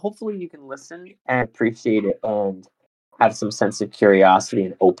 well, hopefully you can listen and appreciate it and have some sense of curiosity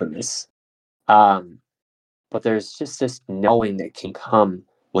and openness. Um, but there's just this knowing that can come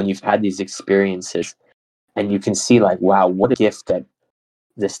when you've had these experiences, and you can see, like, wow, what a gift that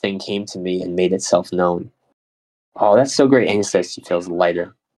this thing came to me and made itself known. Oh, that's so great. Annie says she feels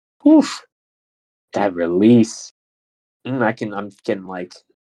lighter. Oof, that release. I'm getting like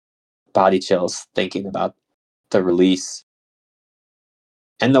body chills thinking about the release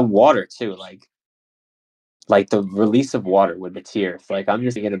and the water too. Like the release of water with the tears. Like I'm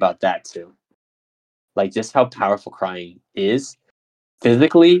just thinking about that too. Like just how powerful crying is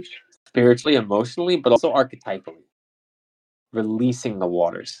physically, spiritually, emotionally, but also archetypally. Releasing the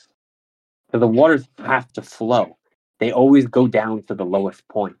waters. So the waters have to flow. They always go down to the lowest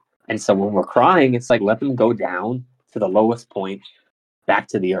point. And so when we're crying, it's like let them go down to the lowest point, back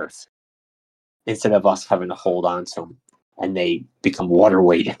to the earth, instead of us having to hold on to them. And they become water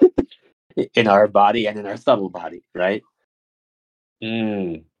weight in our body and in our subtle body, right?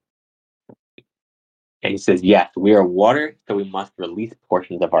 Mm. And he says, yes, we are water, so we must release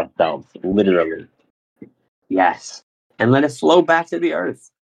portions of ourselves, literally. Yes. And let it flow back to the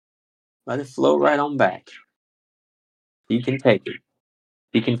earth. Let it flow right on back. You can take it.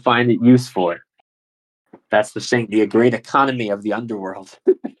 You can find it use for it. That's the thing, the great economy of the underworld.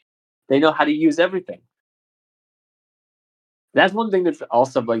 They know how to use everything. That's one thing that's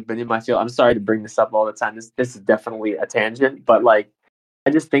also like been in my field. I'm sorry to bring this up all the time. This is definitely a tangent, but like I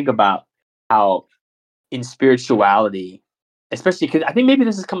just think about how in spirituality, especially because I think maybe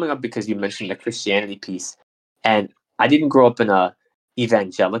this is coming up because you mentioned the Christianity piece, and I didn't grow up in a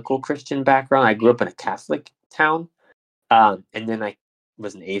evangelical Christian background. I grew up in a Catholic town, and then I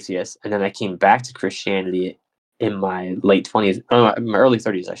was an atheist, and then I came back to Christianity in my late 20s, my early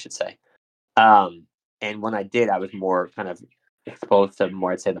 30s, I should say. Um, and when I did, I was more kind of exposed to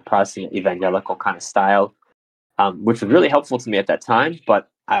more, I'd say, the Protestant evangelical kind of style, which was really helpful to me at that time.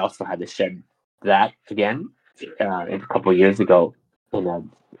 But I also had to shed that again a couple of years ago in a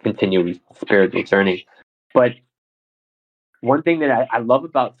continuing spiritual journey. But one thing that I love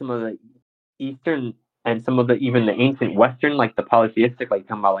about some of the Eastern and some of the even the ancient Western, like the polytheistic, like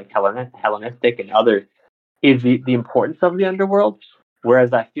talking about like Hellenistic and others, is the importance of the underworld.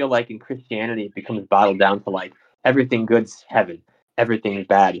 Whereas I feel like in Christianity, it becomes bottled down to like everything good's heaven, everything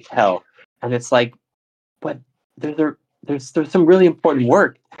bad is hell, and it's like, but there's some really important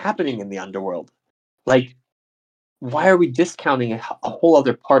work happening in the underworld. Like, why are we discounting a whole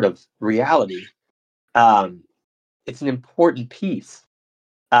other part of reality? Um, it's an important piece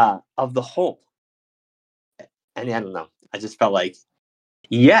of the whole. And I don't know. I just felt like,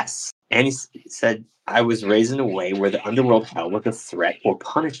 yes. And he said, I was raised in a way where the underworld hell was a threat or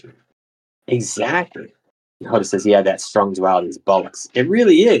punishment. Exactly. Hoda says, yeah, that strong duality is bollocks. It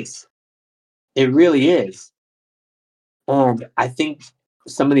really is. It really is. And I think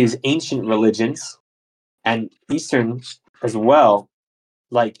some of these ancient religions and Eastern as well,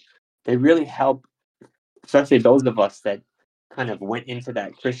 like they really help, especially those of us that kind of went into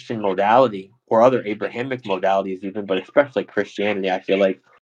that Christian modality or other Abrahamic modalities even, but especially Christianity, I feel like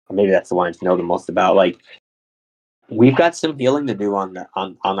maybe that's the one I know the most about. Like we've got some healing to do on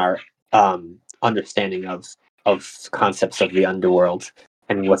our understanding of concepts of the underworld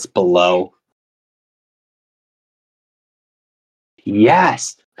and what's below.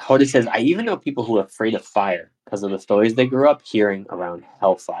 Yes. Hoda says, I even know people who are afraid of fire because of the stories they grew up hearing around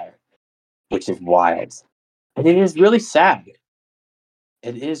hellfire, which is wild. And it is really sad.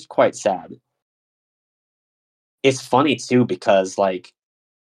 It is quite sad. It's funny too because like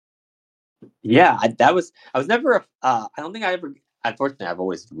yeah, I was never I don't think I ever, unfortunately I've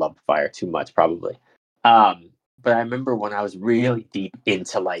always loved fire too much probably. But I remember when I was really deep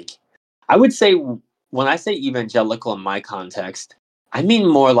into like I would say when I say evangelical in my context, I mean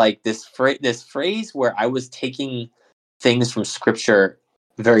more like this phrase where I was taking things from scripture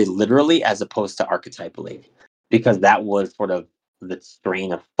very literally as opposed to archetypally because that was sort of the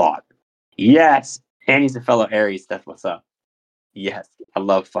strain of thought. Yes, Annie's a fellow Aries. That's what's up. Yes, I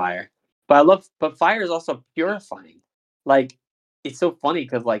love fire. But fire is also purifying. Like, it's so funny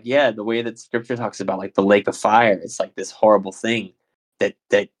because, like, yeah, the way that scripture talks about, like, the lake of fire, it's like this horrible thing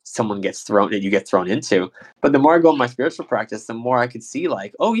that someone gets thrown, that you get thrown into. But the more I go in my spiritual practice, the more I could see,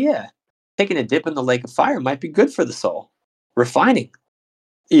 like, oh, yeah, taking a dip in the lake of fire might be good for the soul. Refining,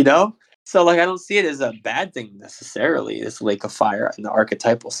 you know? So, like, I don't see it as a bad thing necessarily, this lake of fire in the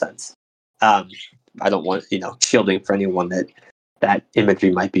archetypal sense. Um, I don't want, shielding for anyone that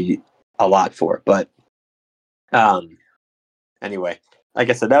imagery might be a lot for. But um, anyway, Like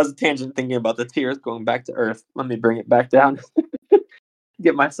I said, that was a tangent thinking about the tears going back to Earth. Let me bring it back down.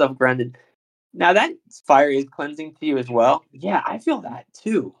 Get myself grounded. Now that fire is cleansing to you as well. Yeah, I feel that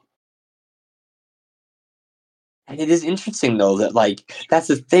too. And it is interesting though that like that's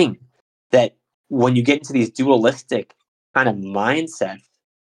the thing that when you get into these dualistic kind of mindsets,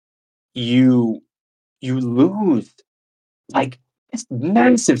 you you lose like it's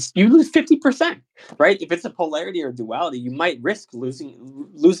massive. You lose 50%, right? If it's a polarity or duality, you might risk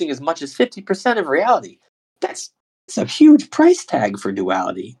losing as much as 50% of reality. That's a huge price tag for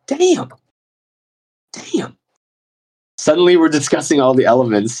duality. Damn. Suddenly we're discussing all the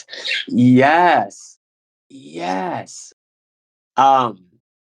elements. Yes. Yes. Um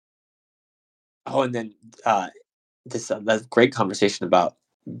and then this that's great conversation about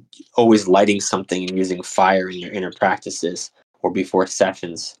always lighting something and using fire in your inner practices or before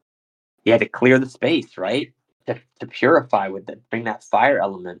sessions. You had to clear the space, right? To purify with it, bring that fire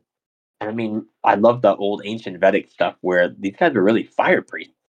element. And I mean, I love the old ancient Vedic stuff where these guys were really fire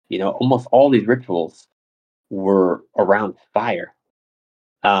priests. Almost all these rituals were around fire.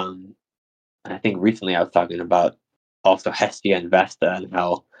 And I think recently I was talking about also Hestia and Vesta and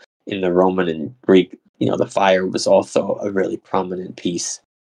how in the Roman and Greek, the fire was also a really prominent piece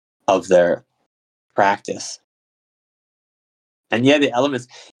of their practice. And yeah, the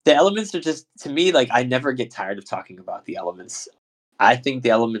elements are just to me like I never get tired of talking about the elements. I think the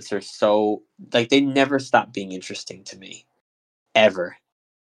elements are so like they never stop being interesting to me ever.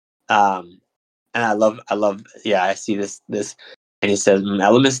 Um and I love yeah, I see this and he says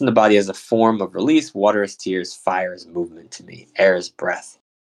elements in the body as a form of release, water is tears, fire is movement to me, air is breath.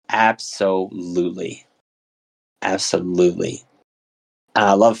 Absolutely. Absolutely. And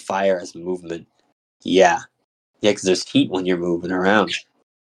I love fire as movement. Yeah. Yeah, because there's heat when you're moving around.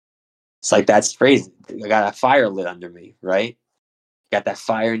 It's like that's crazy. I got a fire lit under me, right? Got that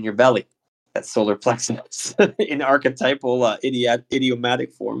fire in your belly, that solar plexus in archetypal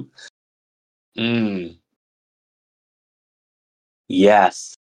idiomatic form. Mm,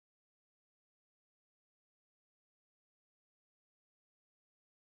 yes.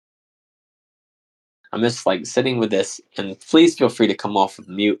 I'm just like sitting with this, and please feel free to come off of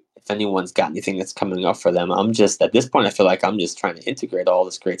mute if anyone's got anything that's coming up for them. I'm just at this point, I feel like I'm just trying to integrate all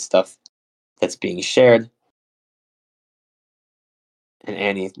this great stuff that's being shared. And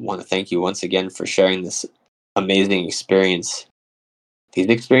Annie, I want to thank you once again for sharing this amazing experience. These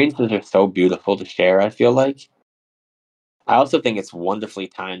experiences are so beautiful to share, I feel like. I also think it's wonderfully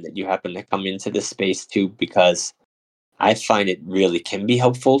timed that you happen to come into this space too, because I find it really can be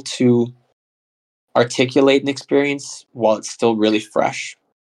helpful to articulate an experience while it's still really fresh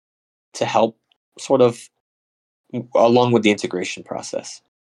to help sort of along with the integration process.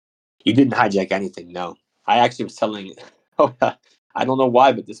 You didn't hijack anything, no. I actually was telling, oh, I don't know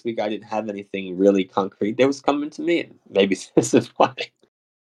why, but this week I didn't have anything really concrete that was coming to me. And maybe this is why.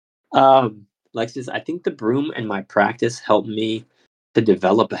 Lexus, I think the broom and my practice helped me to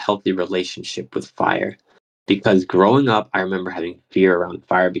develop a healthy relationship with fire. Because growing up, I remember having fear around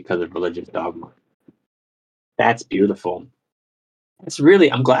fire because of religious dogma. That's beautiful. It's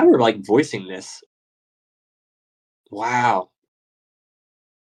really, I'm glad we're like voicing this. Wow.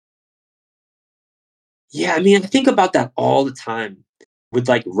 Yeah, I mean, I think about that all the time with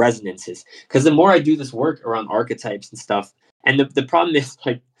like resonances. Because the more I do this work around archetypes and stuff, and the problem is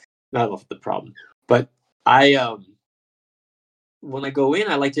like, not love the problem, but I when I go in,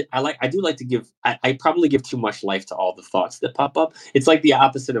 I do like to give I probably give too much life to all the thoughts that pop up. It's like the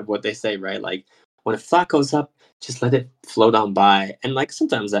opposite of what they say, right? Like when a thought goes up, just let it float on by. And like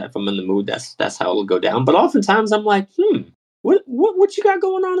sometimes if I'm in the mood, that's how it'll go down. But oftentimes I'm like, what you got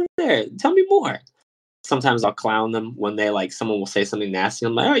going on in there? Tell me more. Sometimes I'll clown them when they like someone will say something nasty.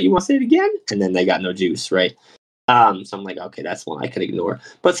 I'm like, oh, you want to say it again? And then they got no juice, right? So I'm like, okay, that's one I could ignore.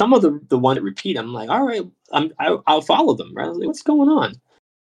 But some of the one that repeat, I'm like, all right, I'll follow them, right? I was like, what's going on?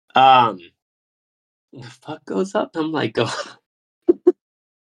 Um, the fuck goes up. I'm like, oh,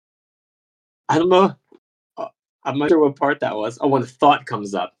 I don't know. uh, I'm not sure what part that was. Oh, when a thought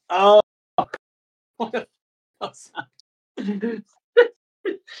comes up. Oh, when a thought comes up.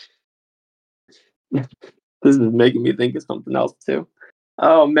 This is making me think of something else too.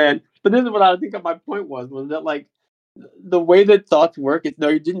 Oh man! But this is what I think of. My point was that like the way that thoughts work. No,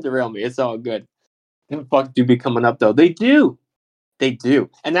 you didn't derail me. It's all good. The fuck do be coming up though. They do. They do.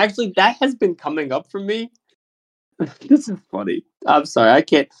 And actually, that has been coming up for me. This is funny. I'm sorry. I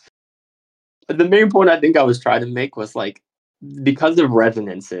can't. The main point I think I was trying to make was like because of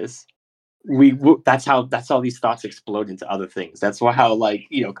resonances. That's how these thoughts explode into other things. That's why how like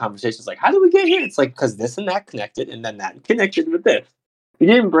conversations like how do we get here? It's like because this and that connected, and then that connected with this. You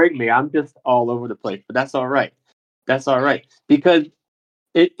didn't break me. I'm just all over the place, but that's all right. That's all right because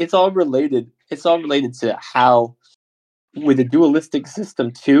it's all related. It's all related to how with a dualistic system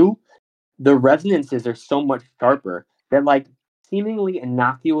too. The resonances are so much sharper that like seemingly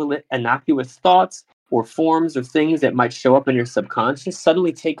innocuous thoughts or forms or things that might show up in your subconscious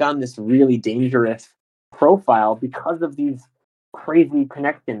suddenly take on this really dangerous profile because of these crazy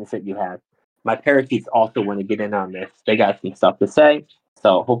connections that you have. My parakeets also want to get in on this. They got some stuff to say.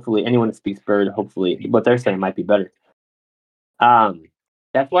 So hopefully anyone that speaks bird, hopefully what they're saying might be better. Um,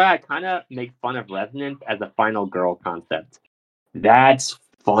 that's why I kind of make fun of resonance as a final girl concept. That's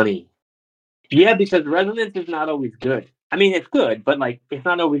funny. Yeah, because resonance is not always good. I mean, it's good, but like it's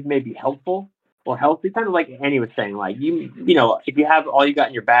not always maybe helpful or healthy. Kind of like Annie was saying, like you know, if you have all you got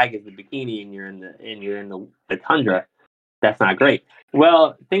in your bag is the bikini and you're in the tundra, that's not great.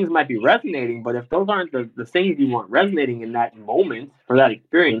 Well, things might be resonating, but if those aren't the things you want resonating in that moment or that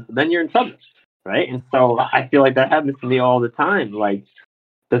experience, then you're in trouble, right? And so I feel like that happens to me all the time. Like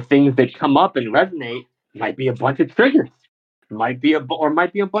the things that come up and resonate might be a bunch of triggers, might be a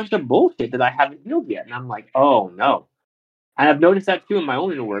bunch of bullshit that I haven't healed yet, and I'm like, oh no. And I've noticed that too in my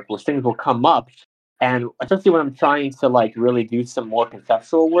own inner work, where things will come up, and especially when I'm trying to like really do some more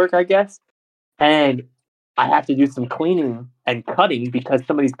conceptual work, I guess, and I have to do some cleaning and cutting because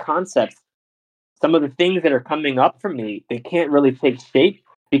some of these concepts, some of the things that are coming up for me, they can't really take shape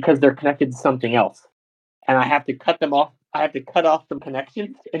because they're connected to something else, and I have to cut them off. I have to cut off some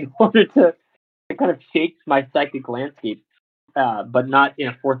connections in order to kind of shape my psychic landscape, but not in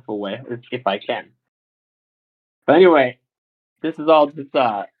a forceful way, if I can. But anyway, this is all just.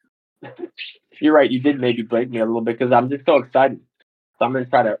 You're right. You did maybe break me a little bit because I'm just so excited. So I'm gonna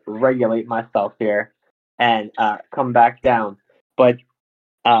try to regulate myself here and come back down. But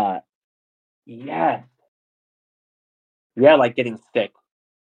uh, yeah, yeah, like getting sick.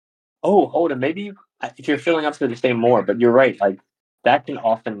 Oh, hold on. Maybe if you're feeling up to say more, but you're right. Like that can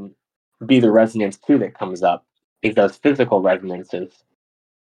often be the resonance too that comes up. Is those physical resonances,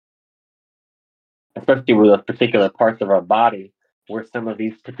 especially with those particular parts of our body where some of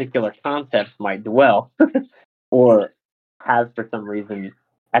these particular concepts might dwell or have for some reason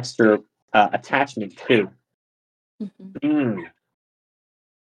extra attachment to. Mhm. Mm.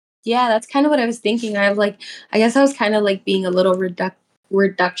 Yeah, that's kind of what I was thinking. I guess I was kind of like being a little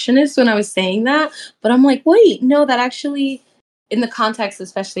reductionist when I was saying that, but I'm like, wait, no, that actually, in the context,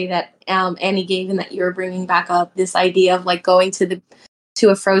 especially that Annie gave and that you were bringing back up, this idea of like going to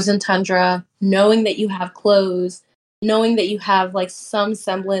a frozen tundra, knowing that you have clothes, knowing that you have like some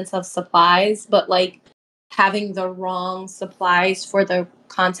semblance of supplies, but like having the wrong supplies for the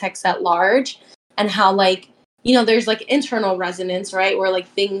context at large, and how like there's like internal resonance, right, where like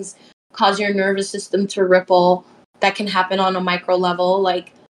things cause your nervous system to ripple that can happen on a micro level,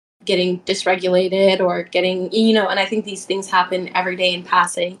 like getting dysregulated or getting and I think these things happen every day in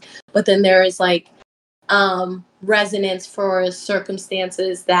passing, but then there is like resonance for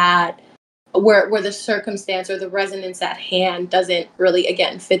circumstances that where the circumstance or the resonance at hand doesn't really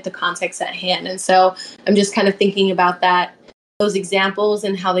again fit the context at hand. And so I'm just kind of thinking about that, those examples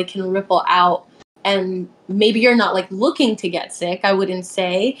and how they can ripple out. And maybe you're not like looking to get sick, I wouldn't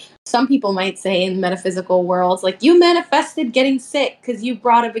say. Some people might say in metaphysical worlds, like you manifested getting sick because you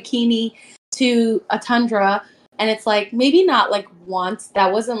brought a bikini to a tundra. And it's like maybe not like once,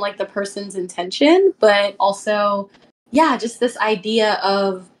 that wasn't like the person's intention, but also yeah, just this idea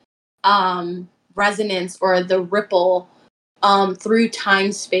of resonance or the ripple through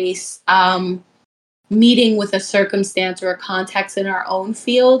time space, meeting with a circumstance or a context in our own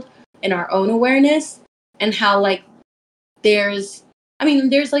field, in our own awareness, and how like there's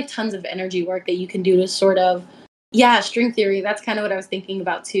like tons of energy work that you can do to sort of, yeah, string theory. That's kind of what I was thinking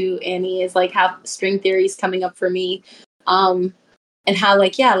about too, Annie, is like how string theory is coming up for me. Um, and how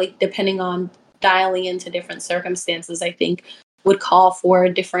like, yeah, like depending on dialing into different circumstances, I think would call for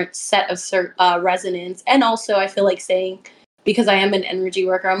a different set of resonance. And also I feel like saying, because I am an energy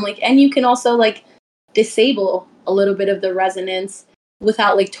worker, I'm like, and you can also like disable a little bit of the resonance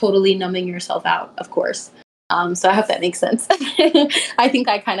without like totally numbing yourself out, of course. So I hope that makes sense. I think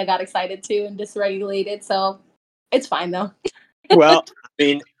I kind of got excited too and dysregulated, so it's fine though. Well, I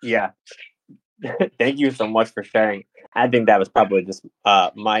mean, yeah. Thank you so much for sharing. I think that was probably just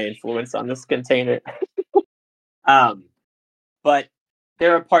my influence on this container. Um, but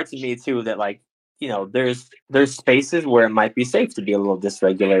there are parts of me too that like there's spaces where it might be safe to be a little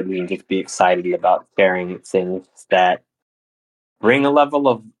dysregulated and just be excited about sharing things that bring a level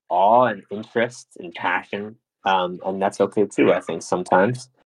of awe and interest and passion. And that's okay too, I think sometimes.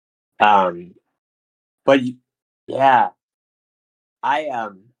 Um, but yeah, I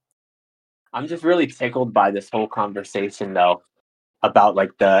I'm just really tickled by this whole conversation though about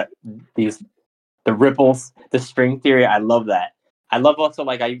like these the ripples, the string theory. I love that. I love also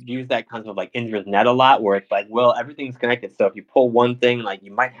like I use that concept of like Indra's net a lot, where it's like, well, everything's connected. So if you pull one thing, like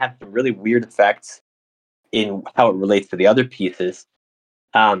you might have some really weird effects in how it relates to the other pieces.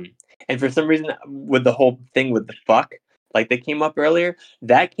 Um, and for some reason, with the whole thing with the fuck, like they came up earlier,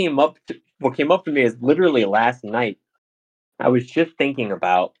 that came up. What came up for me is literally last night. I was just thinking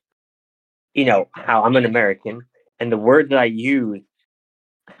about, how I'm an American and the words that I use,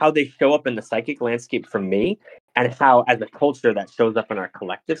 how they show up in the psychic landscape for me, and how, as a culture, that shows up in our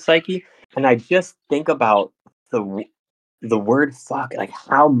collective psyche. And I just think about the word fuck, like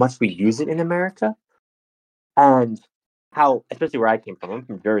how much we use it in America, and how, especially where I came from. I'm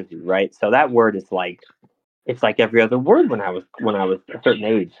from Jersey, right? So that word is like it's like every other word when I was a certain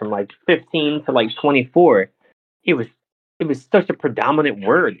age, from like 15 to like 24. It was it was such a predominant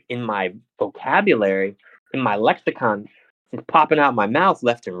word in my vocabulary, in my lexicon, just popping out my mouth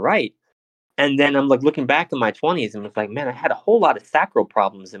left and right. And then I'm like looking back in my 20s and it's like, man, I had a whole lot of sacral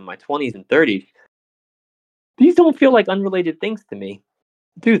problems in my 20s and 30s. These don't feel like unrelated things to me,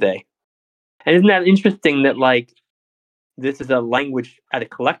 do they? And isn't that interesting that like this is a language at a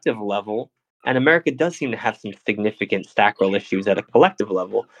collective level, and America does seem to have some significant sacral issues at a collective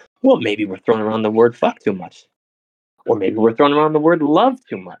level. Well, maybe we're throwing around the word fuck too much. Or maybe we're throwing around the word love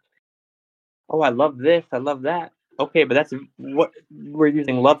too much. Oh, I love this, I love that. Okay, but that's what we're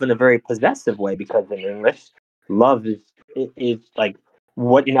using love in a very possessive way, because in English, love is like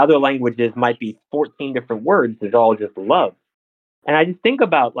what in other languages might be 14 different words is all just love. And I just think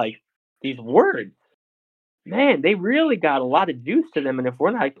about like these words, man, they really got a lot of juice to them. And if we're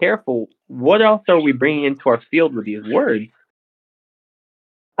not careful, what else are we bringing into our field with these words?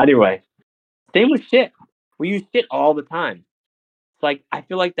 Anyway, same with shit. We use shit all the time. It's like I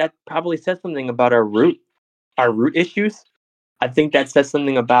feel like that probably says something about our root issues. I think that says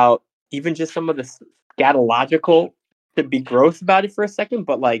something about even just some of the scatological, to be gross about it for a second,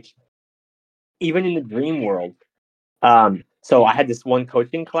 but like even in the dream world. So I had this one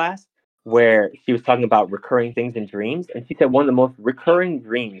coaching class where she was talking about recurring things in dreams, and she said one of the most recurring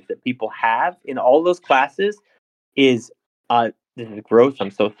dreams that people have in all those classes is this is gross.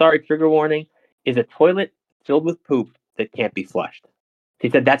 I'm so sorry. Trigger warning. Is a toilet filled with poop that can't be flushed. She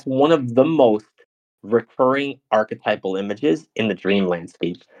said that's one of the most recurring archetypal images in the dream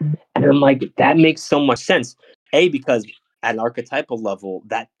landscape. And I'm like, that makes so much sense. A, because at an archetypal level,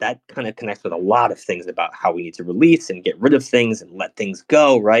 that kind of connects with a lot of things about how we need to release and get rid of things and let things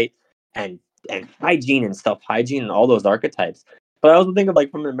go, right? And and hygiene and self hygiene and all those archetypes. But I also think of like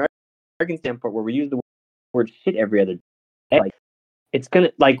from an American standpoint, where we use the word shit every other day, like it's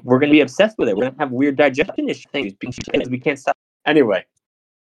gonna like we're gonna be obsessed with it. We're gonna have weird digestion issues because we can't stop. Anyway,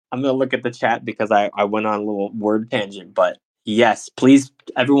 I'm gonna look at the chat because I went on a little word tangent, but yes, please,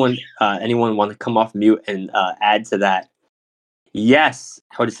 everyone, anyone want to come off mute and add to that? Yes,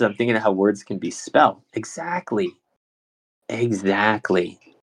 how does I'm thinking of how words can be spelled. Exactly, exactly.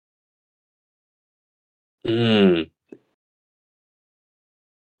 Mm,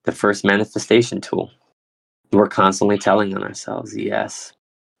 the first manifestation tool. We're constantly telling on ourselves. Yes,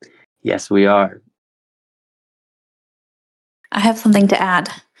 yes, we are. I have something to add.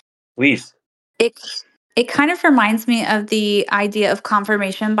 Please. It it kind of reminds me of the idea of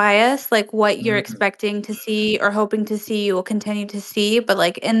confirmation bias, like what you're Mm, expecting to see or hoping to see, you will continue to see, but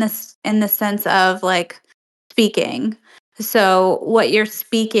like in the sense of like speaking. So what you're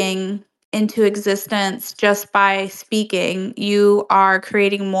speaking into existence just by speaking, you are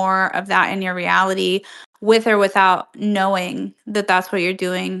creating more of that in your reality with or without knowing that that's what you're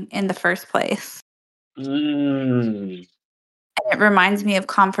doing in the first place. mm, It reminds me of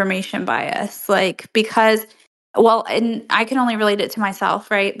confirmation bias, like because, well, and I can only relate it to myself,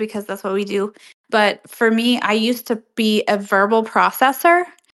 right? Because that's what we do. But for me, I used to be a verbal processor.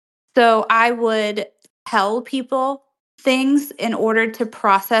 So I would tell people things in order to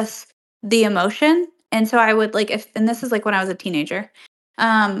process the emotion. And so I would like if and this is like when I was a teenager.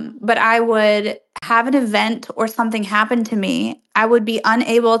 But I would have an event or something happen to me. I would be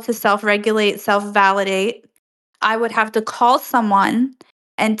unable to self-regulate, self-validate. I would have to call someone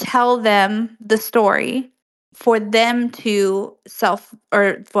and tell them the story for them to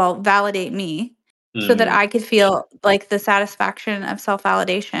validate me so that mm, I could feel like the satisfaction of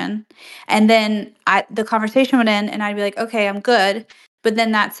self-validation. And then the conversation would end and I'd be like, okay, I'm good. But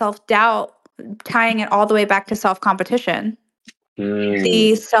then that self-doubt, tying it all the way back to self-competition, mm,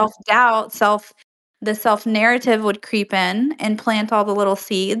 the self-doubt, the self-narrative would creep in and plant all the little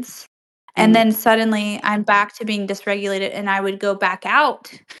seeds. And then suddenly I'm back to being dysregulated, and I would go back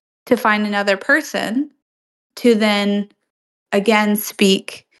out to find another person to then again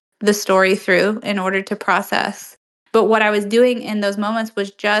speak the story through in order to process. But what I was doing in those moments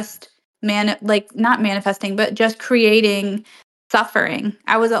was just not manifesting, but just creating suffering.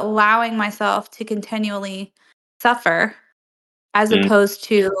 I was allowing myself to continually suffer as opposed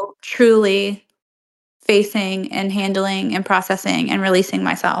to truly facing and handling and processing and releasing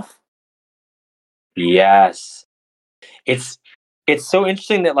myself. Yes. It's it's so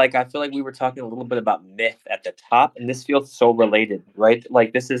interesting that, like, I feel like we were talking a little bit about myth at the top, and this feels so related, right?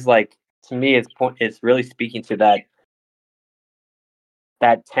 Like, this is like, to me, it's really speaking to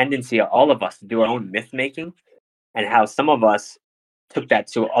that tendency of all of us to do our own myth making, and how some of us took that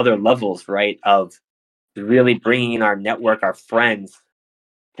to other levels, right? Of really bringing in our network, our friends,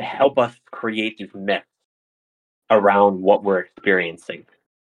 to help us create these myths around what we're experiencing.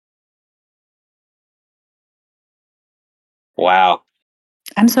 Wow.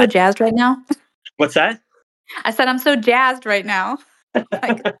 I'm so jazzed right now. What's that? I said I'm so jazzed right now.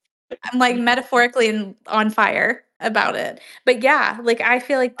 Like I'm like metaphorically on fire about it. But yeah, like I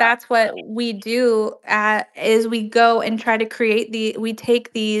feel like that's what we do is we go and try to we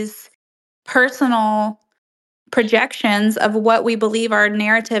take these personal projections of what we believe our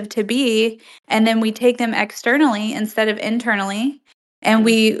narrative to be, and then we take them externally instead of internally, and Mm,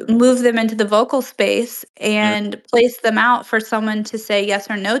 we move them into the vocal space mm, and place them out for someone to say yes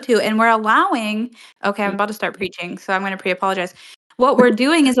or no to. And we're allowing, okay, I'm mm. about to start preaching, so I'm going to pre-apologize. What we're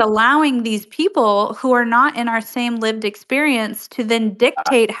doing is allowing these people who are not in our same lived experience to then Ah,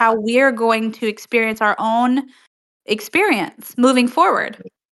 dictate how we're going to experience our own experience moving forward,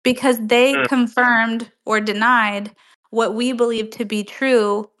 because they mm, confirmed or denied what we believe to be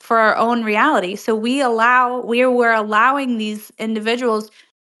true for our own reality. So we're allowing these individuals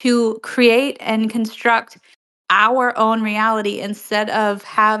to create and construct our own reality instead of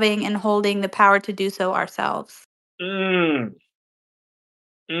having and holding the power to do so ourselves. mm,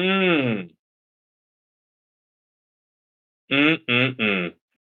 mm, mm.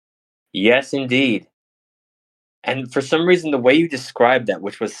 Yes, indeed. And for some reason, the way you described that,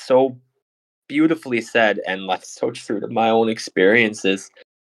 which was so beautifully said and like so true to my own experiences,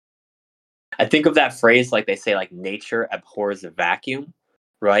 I think of that phrase like they say, like nature abhors a vacuum,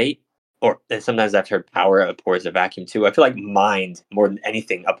 right? Or and sometimes I've heard power abhors a vacuum too. I feel like mind more than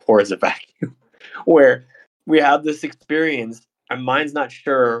anything abhors a vacuum, where we have this experience, our mind's not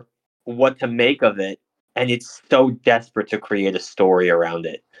sure what to make of it, and it's so desperate to create a story around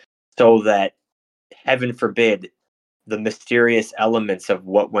it, so that heaven forbid the mysterious elements of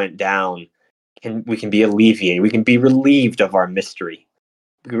what went down can be alleviated. We can be relieved of our mystery.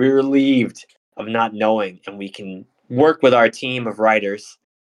 We can be relieved of not knowing, and we can work with our team of writers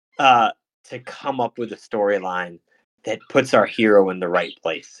uh, to come up with a storyline that puts our hero in the right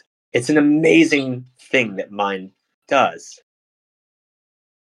place. It's an amazing thing that mind does.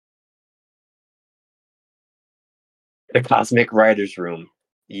 The cosmic writers room.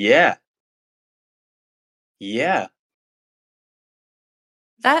 Yeah, yeah.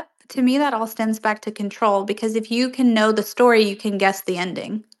 That to me, that all stems back to control, because if you can know the story, you can guess the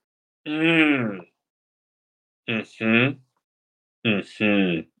ending. Mm. Mm-hmm.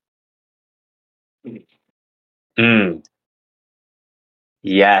 Mm-hmm. Mm.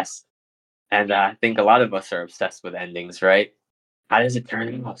 Yes. And I think a lot of us are obsessed with endings, right? How does it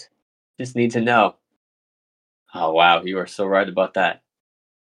turn out? Just need to know. Oh wow, you are so right about that.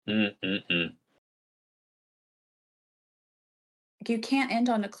 Mm-mm-mm. You can't end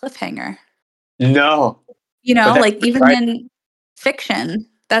on a cliffhanger. No, but that's Like even right. in fiction,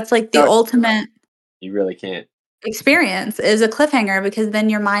 that's like the No, ultimate you really can't. experience is a cliffhanger, because then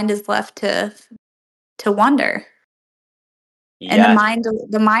your mind is left to wonder. And Yes,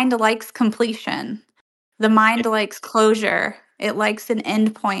 the mind likes completion. The mind it, likes closure. It likes an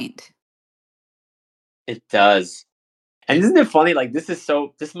end point. it does. And isn't it funny? Like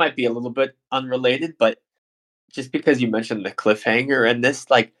this might be a little bit unrelated, but just because you mentioned the cliffhanger and this,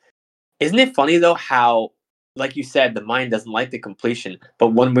 like, isn't it funny though how, like you said, the mind doesn't like the completion, but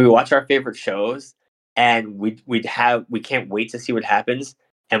when we watch our favorite shows and we can't wait to see what happens,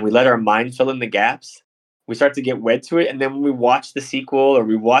 and we let our mind fill in the gaps, we start to get wed to it, and then when we watch the sequel or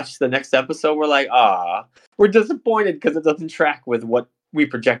we watch the next episode, we're like, ah, we're disappointed because it doesn't track with what we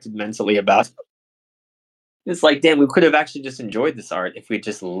projected mentally about. It's like, damn, we could have actually just enjoyed this art if we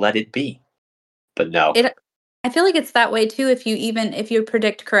just let it be. But no. It I feel like it's that way too if you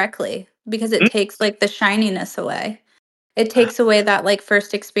predict correctly, because it takes like the shininess away. It takes away that like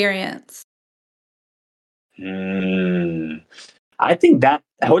first experience. Mm. I think that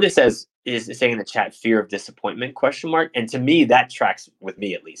Hoda says is saying in the chat, fear of disappointment, question mark. And to me, that tracks with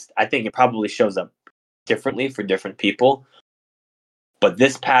me, at least. I think it probably shows up differently for different people. But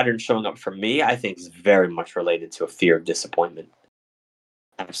this pattern showing up for me, I think is very much related to a fear of disappointment.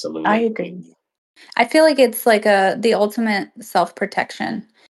 I Absolutely. agree. I feel like it's like the ultimate self-protection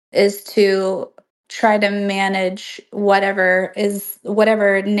is to try to manage whatever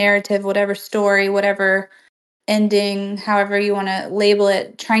narrative, whatever story, whatever ending, however you want to label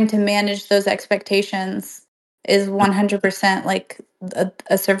it, trying to manage those expectations is 100% like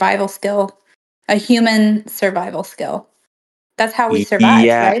a survival skill, a human survival skill. That's how we survived,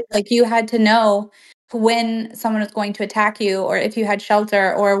 Yeah. right? Like you had to know when someone was going to attack you or if you had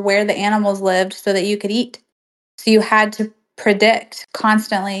shelter or where the animals lived so that you could eat. So you had to predict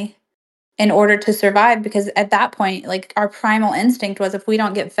constantly in order to survive because at that point, like our primal instinct was if we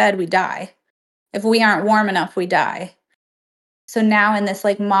don't get fed, we die. If we aren't warm enough, we die. So now in this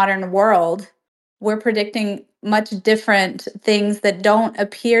like modern world, we're predicting much different things that don't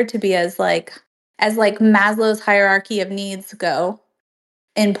appear to be as like Maslow's hierarchy of needs go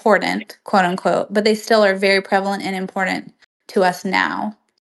important, quote unquote, but they still are very prevalent and important to us now.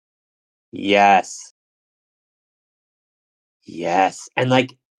 Yes. Yes. And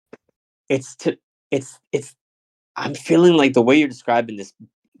like it's to it's I'm feeling like the way you're describing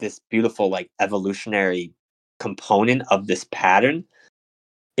this beautiful like evolutionary component of this pattern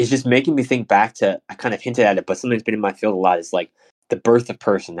is just making me think back to, I kind of hinted at it, but something that's been in my field a lot is like the birth of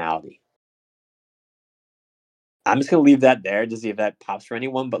personality. I'm just gonna leave that there to see if that pops for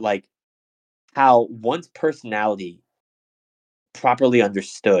anyone, but like how once personality properly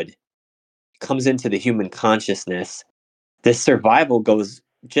understood comes into the human consciousness, this survival goes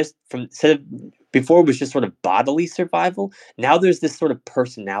just from, instead of before it was just sort of bodily survival, now there's this sort of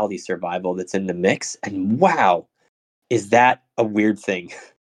personality survival that's in the mix. And wow, is that a weird thing?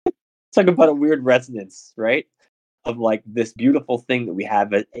 Talk about a weird resonance, right? Of like this beautiful thing that we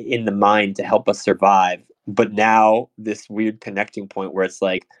have in the mind to help us survive. But now this weird connecting point where it's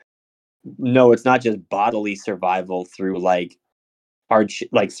like, no, it's not just bodily survival through like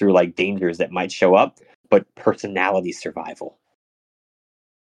like through like dangers that might show up, but personality survival.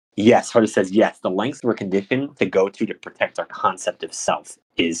 Yes, Harder says yes. The lengths we're conditioned to go to protect our concept of self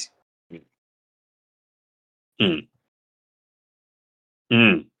is. Mm,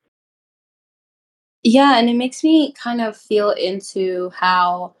 mm, Yeah, and it makes me kind of feel into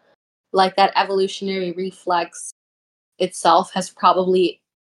how like that evolutionary reflex itself has probably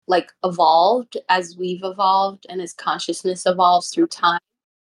like evolved as we've evolved and as consciousness evolves through time.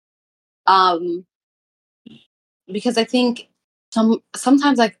 Um because I think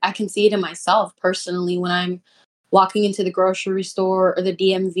sometimes like I can see it in myself personally when I'm walking into the grocery store or the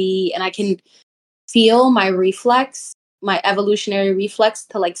DMV and I can feel my reflex, my evolutionary reflex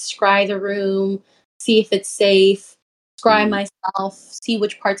to like scry the room, see if it's safe, scry mm, myself, see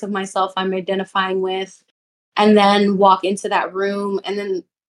which parts of myself I'm identifying with, and then walk into that room and then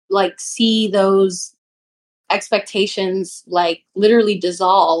like see those expectations like literally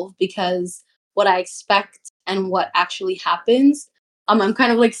dissolve because what I expect and what actually happens. I'm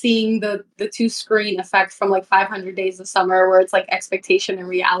kind of like seeing the two screen effect from like 500 Days of Summer, where it's like expectation and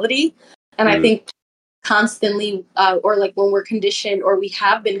reality. And I mm, think constantly, or like when we're conditioned, or we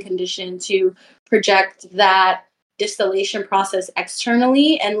have been conditioned to project that distillation process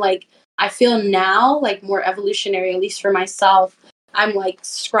externally, and like I feel now like more evolutionary, at least for myself. I'm like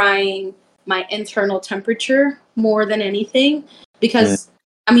scrying my internal temperature more than anything mm, because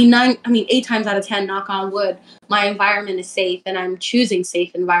I mean 8 times out of 10, knock on wood, my environment is safe and I'm choosing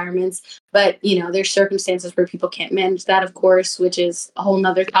safe environments. But you know, there's circumstances where people can't manage that, of course, which is a whole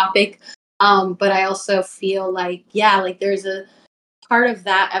nother topic. But I also feel like, yeah, like there's a part of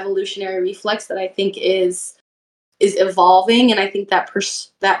that evolutionary reflex that I think is evolving, and I think that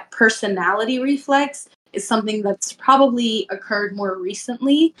that personality reflex is something that's probably occurred more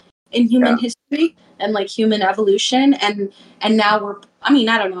recently in human yeah. history and like human evolution, and now we're, I mean,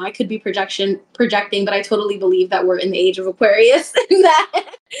 I don't know, I could be projecting, but I totally believe that we're in the age of Aquarius and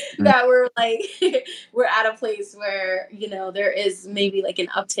Mm, that we're like we're at a place where, you know, there is maybe like an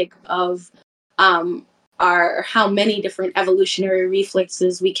uptick of um our how many different evolutionary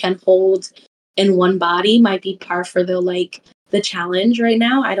reflexes we can hold in one body might be par for the challenge right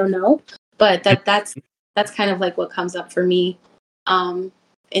now. I don't know, but that's kind of like what comes up for me um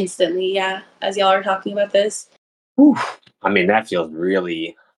instantly, yeah, as y'all are talking about this. whew. I mean, that feels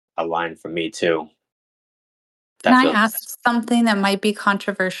really aligned for me too. Can That I feels. ask something that might be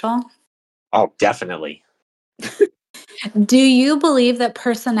controversial? Oh, definitely. Do you believe that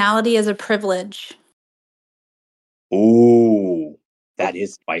personality is a privilege? Ooh. That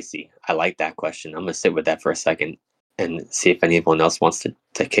is spicy. I like that question. I'm gonna sit with that for a second and see if anyone else wants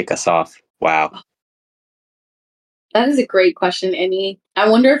to kick us off. Wow. That is a great question, Annie. I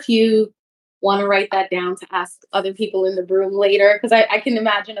wonder if you want to write that down to ask other people in the room later, because I can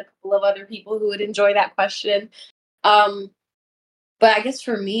imagine a couple of other people who would enjoy that question. Um, but I guess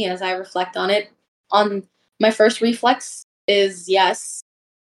for me, as I reflect on it, on my first reflex is yes.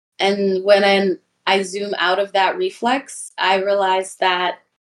 And when I zoom out of that reflex, I realize that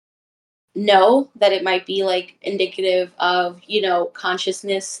no, that it might be like indicative of,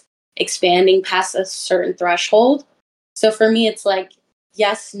 consciousness expanding past a certain threshold. So for me, it's like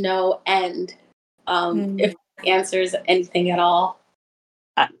yes, no, and if Mm. it answers anything at all.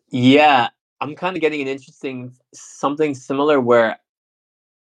 Yeah, I'm kind of getting an interesting something similar where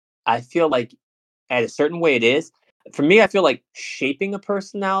I feel like at a certain way it is. For me, I feel like shaping a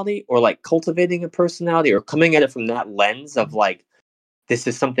personality or like cultivating a personality or coming at it from that lens of like, this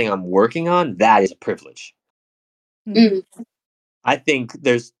is something I'm working on, that is a privilege. Mm. Mm, I think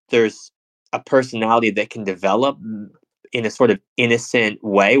there's a personality that can develop in a sort of innocent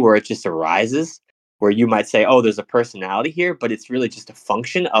way where it just arises, where you might say, "Oh, there's a personality here," but it's really just a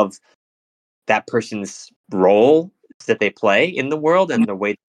function of that person's role that they play in the world and the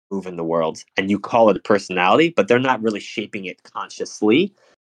way they move in the world. And you call it a personality, but they're not really shaping it consciously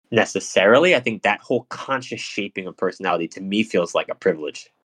necessarily. I think that whole conscious shaping of personality to me feels like a privilege.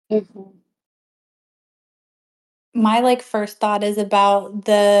 mhm, My like first thought is about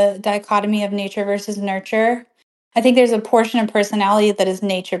the dichotomy of nature versus nurture. I think there's a portion of personality that is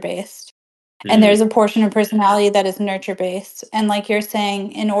nature based, and Mm, there's a portion of personality that is nurture based. And like you're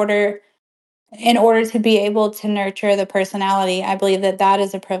saying, in order to be able to nurture the personality, I believe that that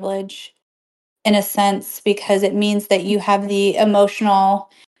is a privilege in a sense because it means that you have the emotional,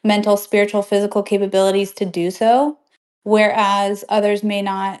 mental, spiritual, physical capabilities to do so, whereas others may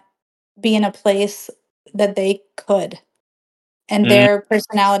not be in a place that they could. And mm, their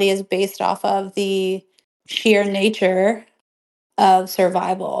personality is based off of the sheer nature of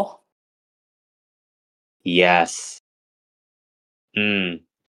survival. yes. Mm.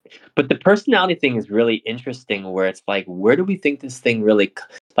 But the personality thing is really interesting where it's like, where do we think this thing really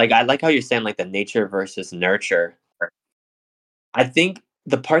like I like how you're saying like the nature versus nurture. I think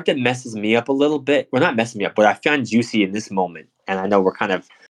the part that messes me up a little bit, well not messing me up, but I found juicy in this moment, and I know we're kind of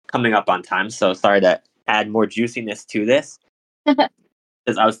coming up on time, so sorry to add more juiciness to this.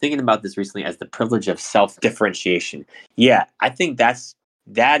 Because I was thinking about this recently as the privilege of self-differentiation. Yeah, I think that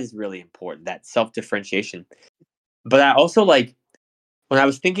is really important, that self-differentiation. But I also like when I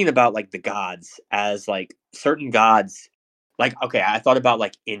was thinking about like the gods as like certain gods, like okay, I thought about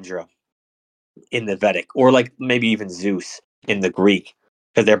like Indra in the Vedic, or like maybe even Zeus in the Greek,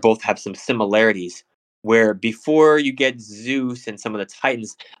 because they both have some similarities. Where before you get Zeus and some of the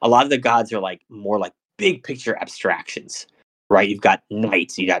Titans, a lot of the gods are like more like big picture abstractions, right? You've got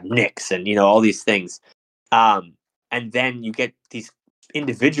knights, you got Nyx, and all these things. Um, and then you get these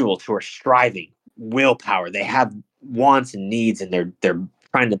individuals who are striving, willpower. They have wants and needs, and they're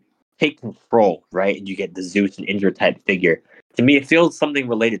trying to take control, right? And you get the Zeus and Indra type figure. To me, it feels something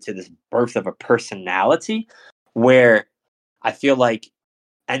related to this birth of a personality, where I feel like,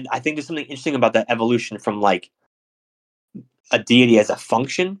 and I think there's something interesting about that evolution from like a deity as a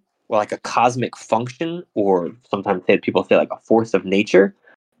function, or like a cosmic function, or sometimes people say like a force of nature,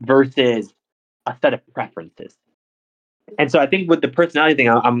 versus a set of preferences. And so I think with the personality thing,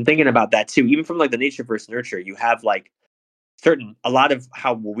 I'm thinking about that too. Even from like the nature versus nurture, you have like a lot of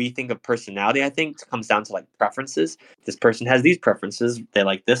how we think of personality, I think, comes down to like preferences. This person has these preferences. They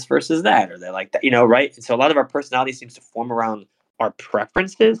like this versus that, or they like that, right? And so a lot of our personality seems to form around our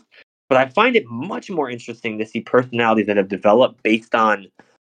preferences. But I find it much more interesting to see personalities that have developed based on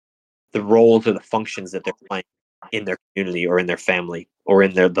the roles or the functions that they're playing in their community or in their family or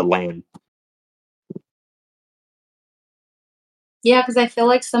in the land. Yeah, because I feel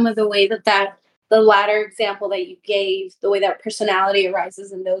like some of the way that the latter example that you gave, the way that personality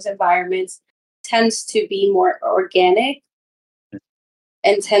arises in those environments, tends to be more organic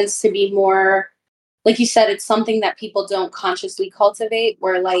and tends to be more, like you said, it's something that people don't consciously cultivate.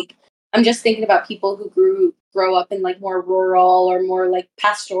 Where like I'm just thinking about people who grow up in like more rural or more like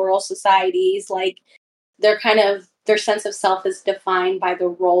pastoral societies, like their sense of self is defined by the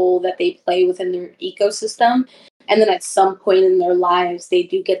role that they play within their ecosystem. And then at some point in their lives they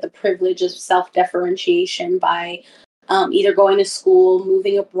do get the privilege of self differentiation by either going to school,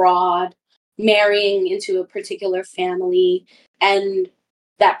 moving abroad, marrying into a particular family. And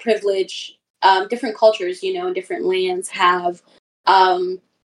that privilege, different cultures, in different lands have um,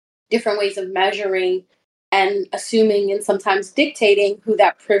 different ways of measuring and assuming and sometimes dictating who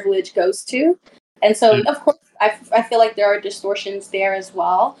that privilege goes to. And so, of course, I feel like there are distortions there as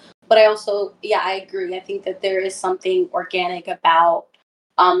well. But I also, yeah, I agree. I think that there is something organic about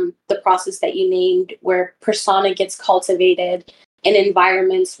the process that you named, where persona gets cultivated in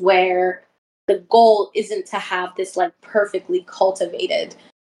environments where the goal isn't to have this like perfectly cultivated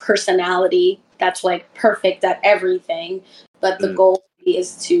personality that's like perfect at everything, but the Mm, goal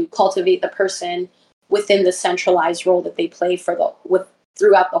is to cultivate the person within the centralized role that they play for the with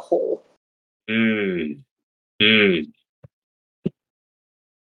throughout the whole. mm, mm,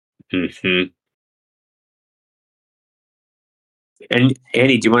 mhm. And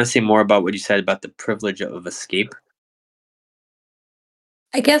Annie, do you want to say more about what you said about the privilege of escape?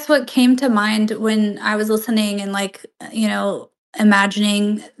 I guess what came to mind when I was listening and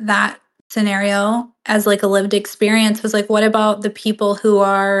imagining that scenario as like a lived experience was like, what about the people who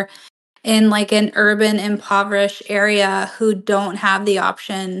are in like an urban impoverished area who don't have the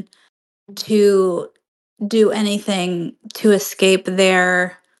option to do anything to escape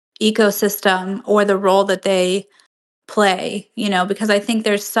their ecosystem or the role that they play, because I think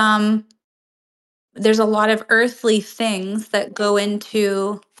there's a lot of earthly things that go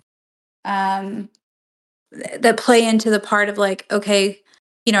into um that play into the part of like, okay,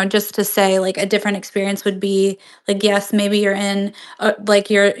 just to say like a different experience would be like, yes, maybe you're in like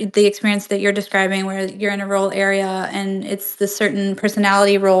the experience that you're describing where you're in a rural area and it's the certain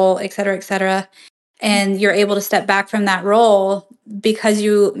personality role, et cetera, et cetera. And you're able to step back from that role because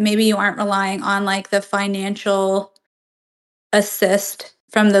you aren't relying on like the financial assist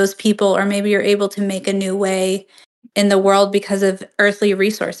from those people, or maybe you're able to make a new way in the world because of earthly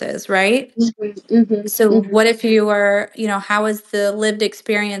resources, right? So Mm-hmm. what if you are, how is the lived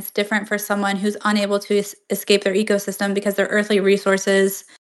experience different for someone who's unable to escape their ecosystem because their earthly resources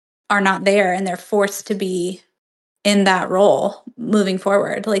are not there and they're forced to be in that role moving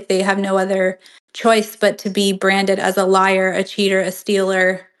forward? Like they have no other choice but to be branded as a liar, a cheater, a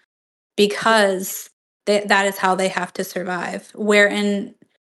stealer because that is how they have to survive. Wherein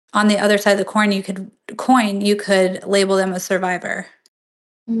on the other side of the you could label them a survivor.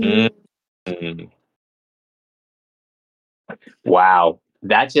 Mm, Mm-hmm. wow,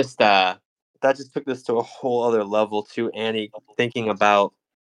 that just took this to a whole other level too, Annie. Thinking about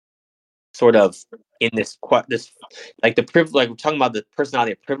sort of in this like the privilege, like we're talking about the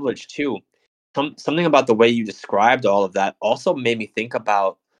personality of privilege too. Something about the way you described all of that also made me think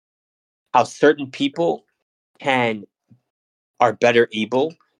about how certain people can are better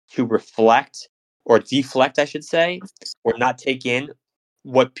able to reflect or deflect, I should say, or not take in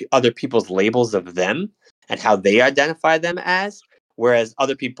what other people's labels of them and how they identify them as, whereas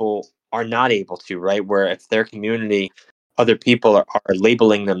other people are not able to, right? Where if their community, other people are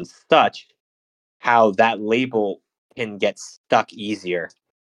labeling them such, how that label can get stuck easier.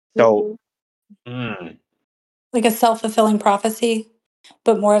 So, Mm-hmm. mm, Like a self-fulfilling prophecy,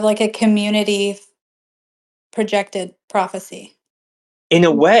 but more of like a community projected prophecy. in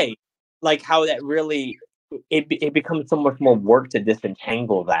a way, like how that really it becomes so much more work to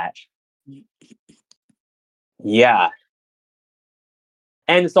disentangle that. Yeah,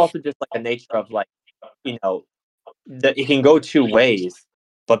 and it's also just like the nature of like you know that it can go two ways,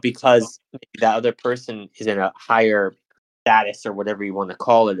 but because maybe that other person is in a higher status or whatever you want to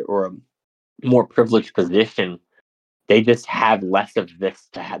call it, or a more privileged position, they just have less of this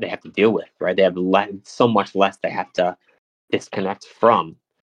they have to deal with, right? They have so much less they have to disconnect from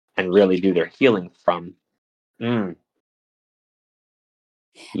and really do their healing from. Mm,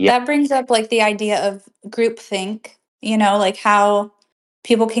 yeah. That brings up like the idea of groupthink, like how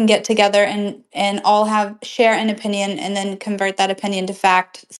people can get together and all have share an opinion and then convert that opinion to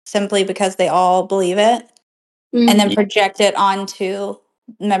fact simply because they all believe it and then Mm-hmm. project it onto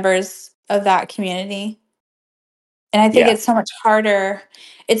members of that community. And I think Yeah. it's so much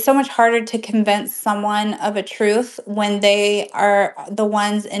harder to convince someone of a truth when they are the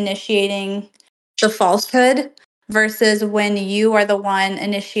ones initiating the falsehood versus when you are the one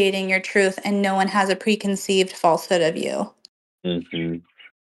initiating your truth and no one has a preconceived falsehood of you. Hmm.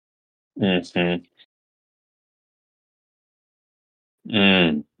 Hmm.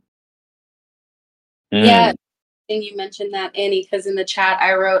 Mm, Yeah, mm, and you mentioned that, Annie, because in the chat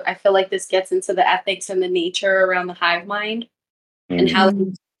I wrote, I feel like this gets into the ethics and the nature around the hive mind and mm, how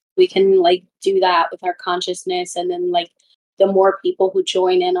Mm. we can like do that with our consciousness, and then like the more people who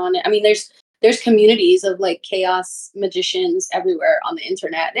join in on it. I mean, there's communities of like chaos magicians everywhere on the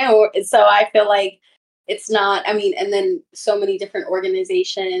internet. So I feel like it's not, I mean, and then so many different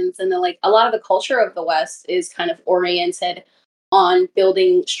organizations, and then like a lot of the culture of the West is kind of oriented on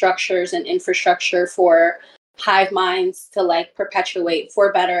building structures and infrastructure for hive minds to like perpetuate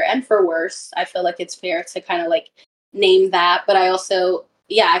for better and for worse. I feel like it's fair to kind of like name that, but I also,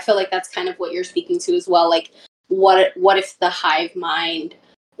 yeah, I feel like that's kind of what you're speaking to as well. Like, what if the hive mind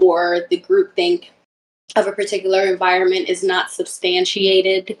or the groupthink of a particular environment is not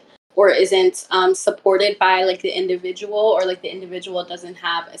substantiated or isn't supported by like the individual, or like the individual doesn't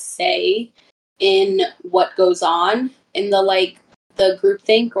have a say in what goes on in the like the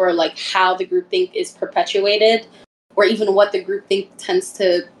groupthink, or like how the groupthink is perpetuated, or even what the groupthink tends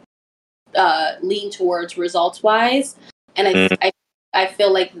to lean towards results wise. And I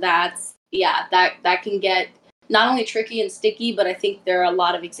feel like that's, yeah, that can get not only tricky and sticky, but I think there are a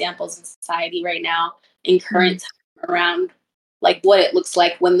lot of examples in society right now in current time around like what it looks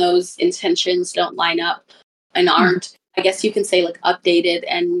like when those intentions don't line up and aren't, I guess you can say, like updated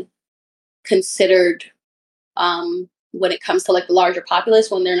and considered when it comes to like the larger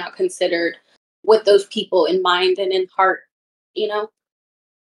populace, when they're not considered with those people in mind and in heart, you know?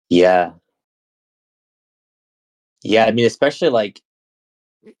 Yeah. Yeah, I mean, especially like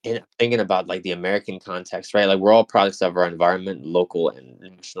in thinking about like the American context, right? Like we're all products of our environment, local and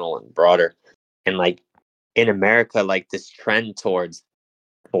national and broader. And like in America, like this trend towards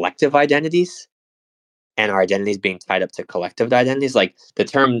collective identities and our identities being tied up to collective identities, like the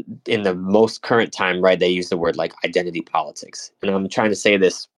term in the most current time, right? They use the word like identity politics. And I'm trying to say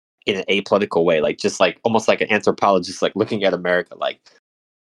this in an apolitical way, like just like almost like an anthropologist, like looking at America, like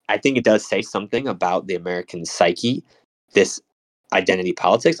I think it does say something about the American psyche, this identity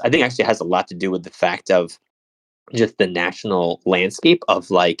politics. I think actually has a lot to do with the fact of just the national landscape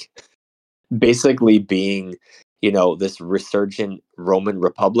of like basically being, this resurgent Roman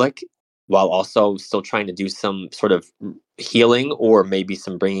Republic while also still trying to do some sort of healing or maybe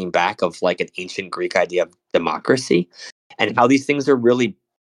some bringing back of like an ancient Greek idea of democracy, and how these things are really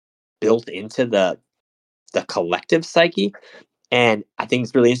built into the collective psyche. And I think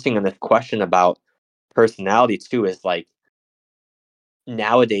it's really interesting on this question about personality too, is like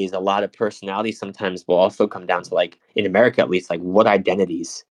nowadays a lot of personality sometimes will also come down to like in America at least, like what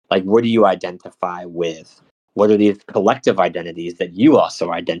identities, like what do you identify with? What are these collective identities that you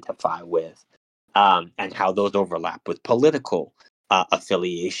also identify with? And how those overlap with political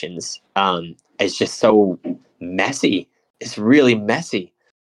affiliations. It's just so messy. It's really messy.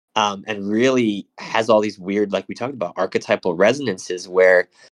 And really has all these weird, like we talked about, archetypal resonances where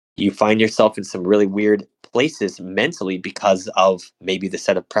you find yourself in some really weird places mentally because of maybe the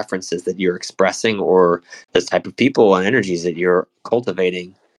set of preferences that you're expressing or the type of people and energies that you're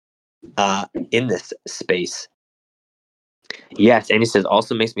cultivating in this space. Yes, Amy says,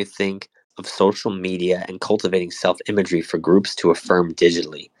 also makes me think of social media and cultivating self-imagery for groups to affirm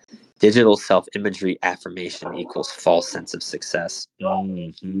digitally. Digital self-imagery affirmation equals false sense of success.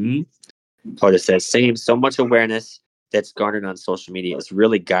 Mm-hmm. Hoda says, same, so much awareness that's garnered on social media is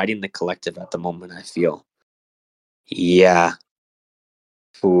really guiding the collective at the moment, I feel. Yeah.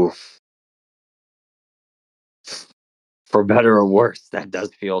 Oof. For better or worse, that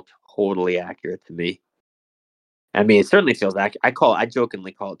does feel totally accurate to me. I mean, it certainly feels accurate. I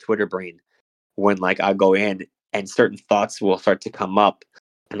jokingly call it Twitter brain when like I go in and certain thoughts will start to come up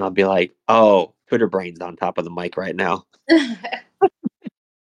and I'll be like, oh, Twitter brain's on top of the mic right now.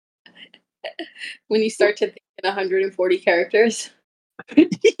 When you start to think in 140 characters.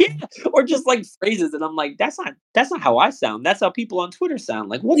 Yeah. Or just like phrases and I'm like, that's not how I sound. That's how people on Twitter sound.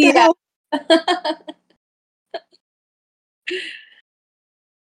 Like, what the Yeah. hell?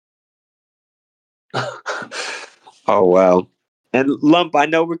 Oh wow. And Lump, I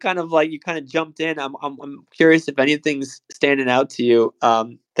know we're kind of like you kind of jumped in. I'm curious if anything's standing out to you.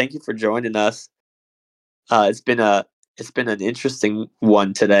 Thank you for joining us. It's been an interesting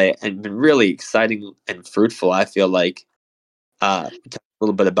one today and been really exciting and fruitful. I feel like we talked a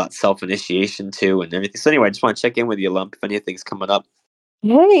little bit about self initiation too and everything. So anyway, I just want to check in with you, Lump, if anything's coming up.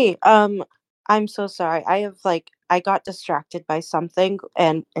 Hey, I'm so sorry. I got distracted by something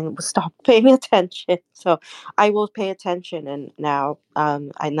and stopped paying attention. So I will pay attention and now now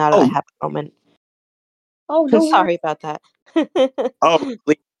that I Oh, have a moment. oh, no worries. Sorry about that. Oh,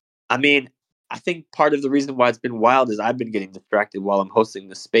 I mean, I think part of the reason why it's been wild is I've been getting distracted while I'm hosting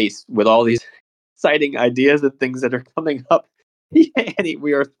the space with all these exciting ideas and things that are coming up. Yeah, and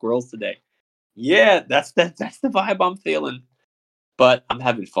we are squirrels today. Yeah, that's the vibe I'm feeling. But I'm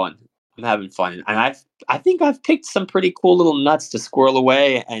having fun. I'm having fun, and I think I've picked some pretty cool little nuts to squirrel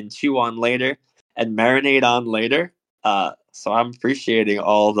away and chew on later and marinate on later. So I'm appreciating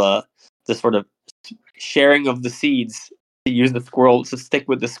all the sort of sharing of the seeds, to use the squirrel, to stick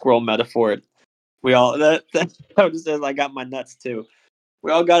with the squirrel metaphor. We all that Hoda says I got my nuts too.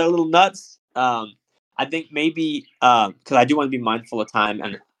 We all got a little nuts. I think maybe because I do want to be mindful of time,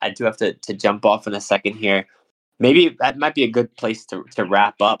 and I do have to jump off in a second here. Maybe that might be a good place to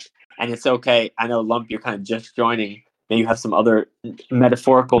wrap up. And it's okay. I know, Lump, you're kind of just joining. Maybe you have some other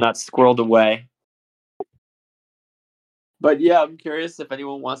metaphorical nuts squirreled away. But yeah, I'm curious if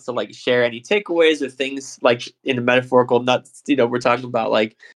anyone wants to like share any takeaways or things like in the metaphorical nuts. We're talking about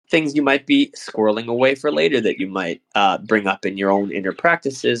like things you might be squirreling away for later that you might bring up in your own inner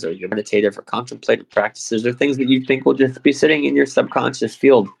practices or your meditative or contemplative practices, or things that you think will just be sitting in your subconscious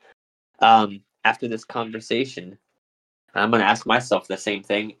field after this conversation. I'm going to ask myself the same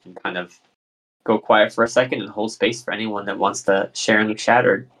thing and kind of go quiet for a second and hold space for anyone that wants to share in the chat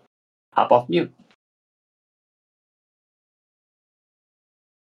or hop off mute.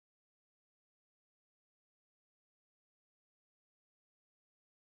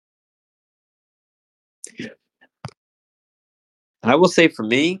 I will say for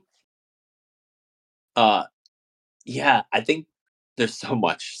me, yeah, I think there's so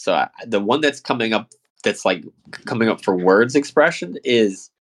much. So the one that's like coming up for words expression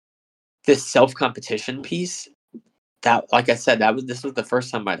is this self competition piece. That, like I said, this was the first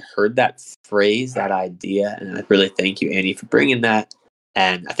time I'd heard that phrase, that idea, and I really thank you, Annie, for bringing that,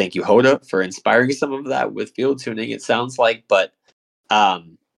 and I thank you, Hoda, for inspiring some of that with field tuning. It sounds like, but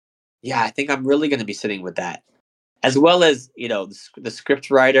yeah, I think I'm really going to be sitting with that, as well as the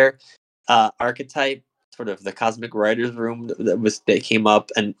script writer archetype, sort of the cosmic writers room that came up.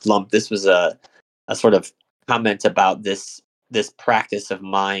 And Lump, this was a sort of comment about this practice of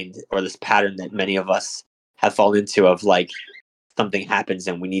mind, or this pattern that many of us have fallen into, of like something happens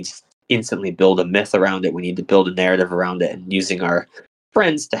and we need to instantly build a myth around it. We need to build a narrative around it, and using our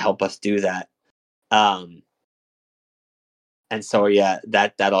friends to help us do that. And so yeah,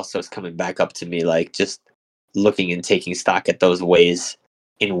 that also is coming back up to me, like just looking and taking stock at those ways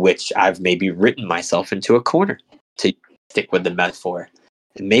in which I've maybe written myself into a corner, to stick with the metaphor.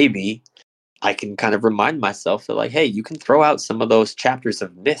 And maybe I can kind of remind myself that, like, hey, you can throw out some of those chapters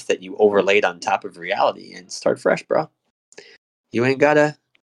of myth that you overlaid on top of reality and start fresh, bro. You ain't gotta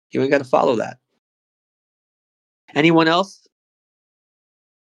follow that. Anyone else?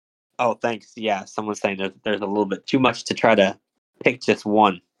 Oh, thanks. Yeah, someone's saying there's a little bit too much to try to pick just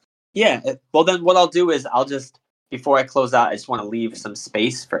one. Yeah, well then what I'll do is I'll just, before I close out, I just want to leave some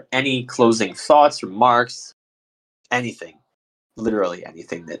space for any closing thoughts, remarks, anything, literally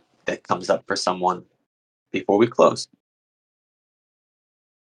anything that comes up for someone before we close.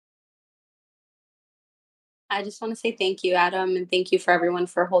 I just want to say thank you, Adam, and thank you for everyone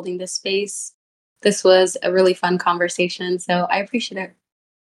for holding this space. This was a really fun conversation, so I appreciate it.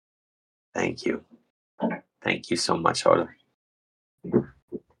 Thank you. Thank you so much, Hoda.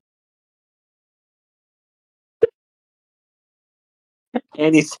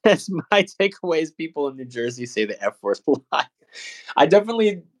 And he says, my takeaway is people in New Jersey say the F word a lot. I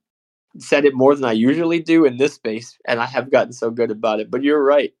definitely said it more than I usually do in this space, and I have gotten so good about it. But you're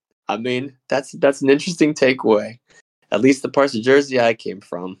right. I mean, that's an interesting takeaway. At least the parts of Jersey I came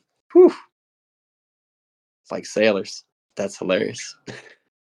from. Whew. It's like sailors. That's hilarious.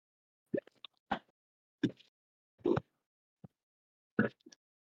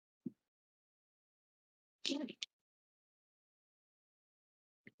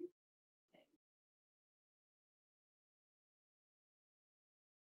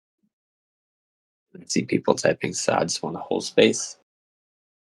 I see people typing, so I just want to hold space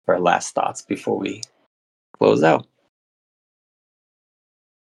for our last thoughts before we close out.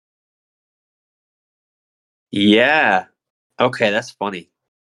 Yeah. Okay, that's funny.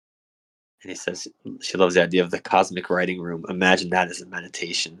 And he says she loves the idea of the cosmic writing room. Imagine that as a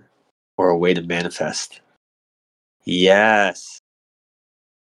meditation or a way to manifest. Yes.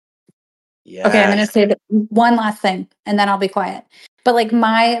 Yes. Okay, I'm going to say one last thing and then I'll be quiet. But like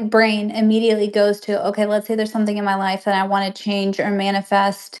my brain immediately goes to, okay, let's say there's something in my life that I want to change or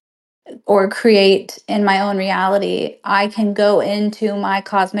manifest or create in my own reality. I can go into my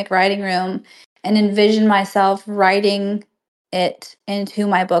cosmic writing room and envision myself writing it into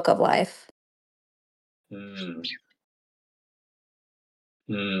my book of life. Mm.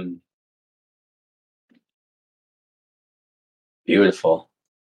 Mm. Beautiful.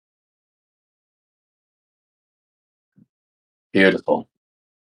 Beautiful.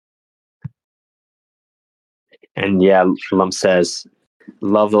 And yeah, Lum says,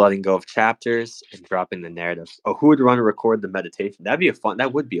 love the letting go of chapters and dropping the narrative. Oh, who would want to record the meditation? That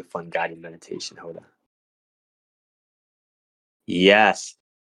would be a fun guided meditation, Hoda. Yes.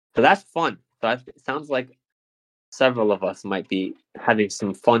 So that's fun. So it sounds like several of us might be having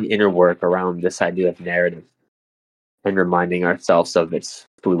some fun inner work around this idea of narrative and reminding ourselves of its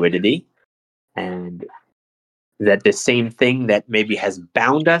fluidity, and that the same thing that maybe has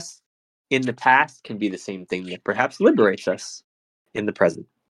bound us in the past can be the same thing that perhaps liberates us in the present.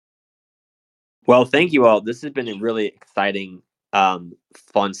 Well, thank you all. This has been a really exciting,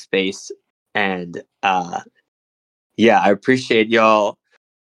 fun space. And yeah, I appreciate y'all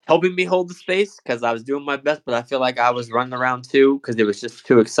helping me hold the space because I was doing my best, but I feel like I was running around too because it was just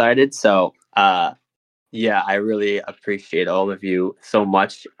too excited. So yeah, I really appreciate all of you so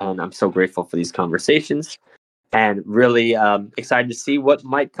much. And I'm so grateful for these conversations and really excited to see what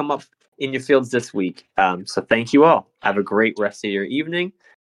might come up in your fields this week. So thank you all. Have a great rest of your evening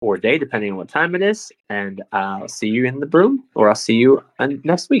or day, depending on what time it is. And I'll see you in the room, or I'll see you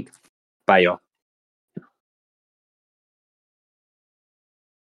next week. Bye, y'all.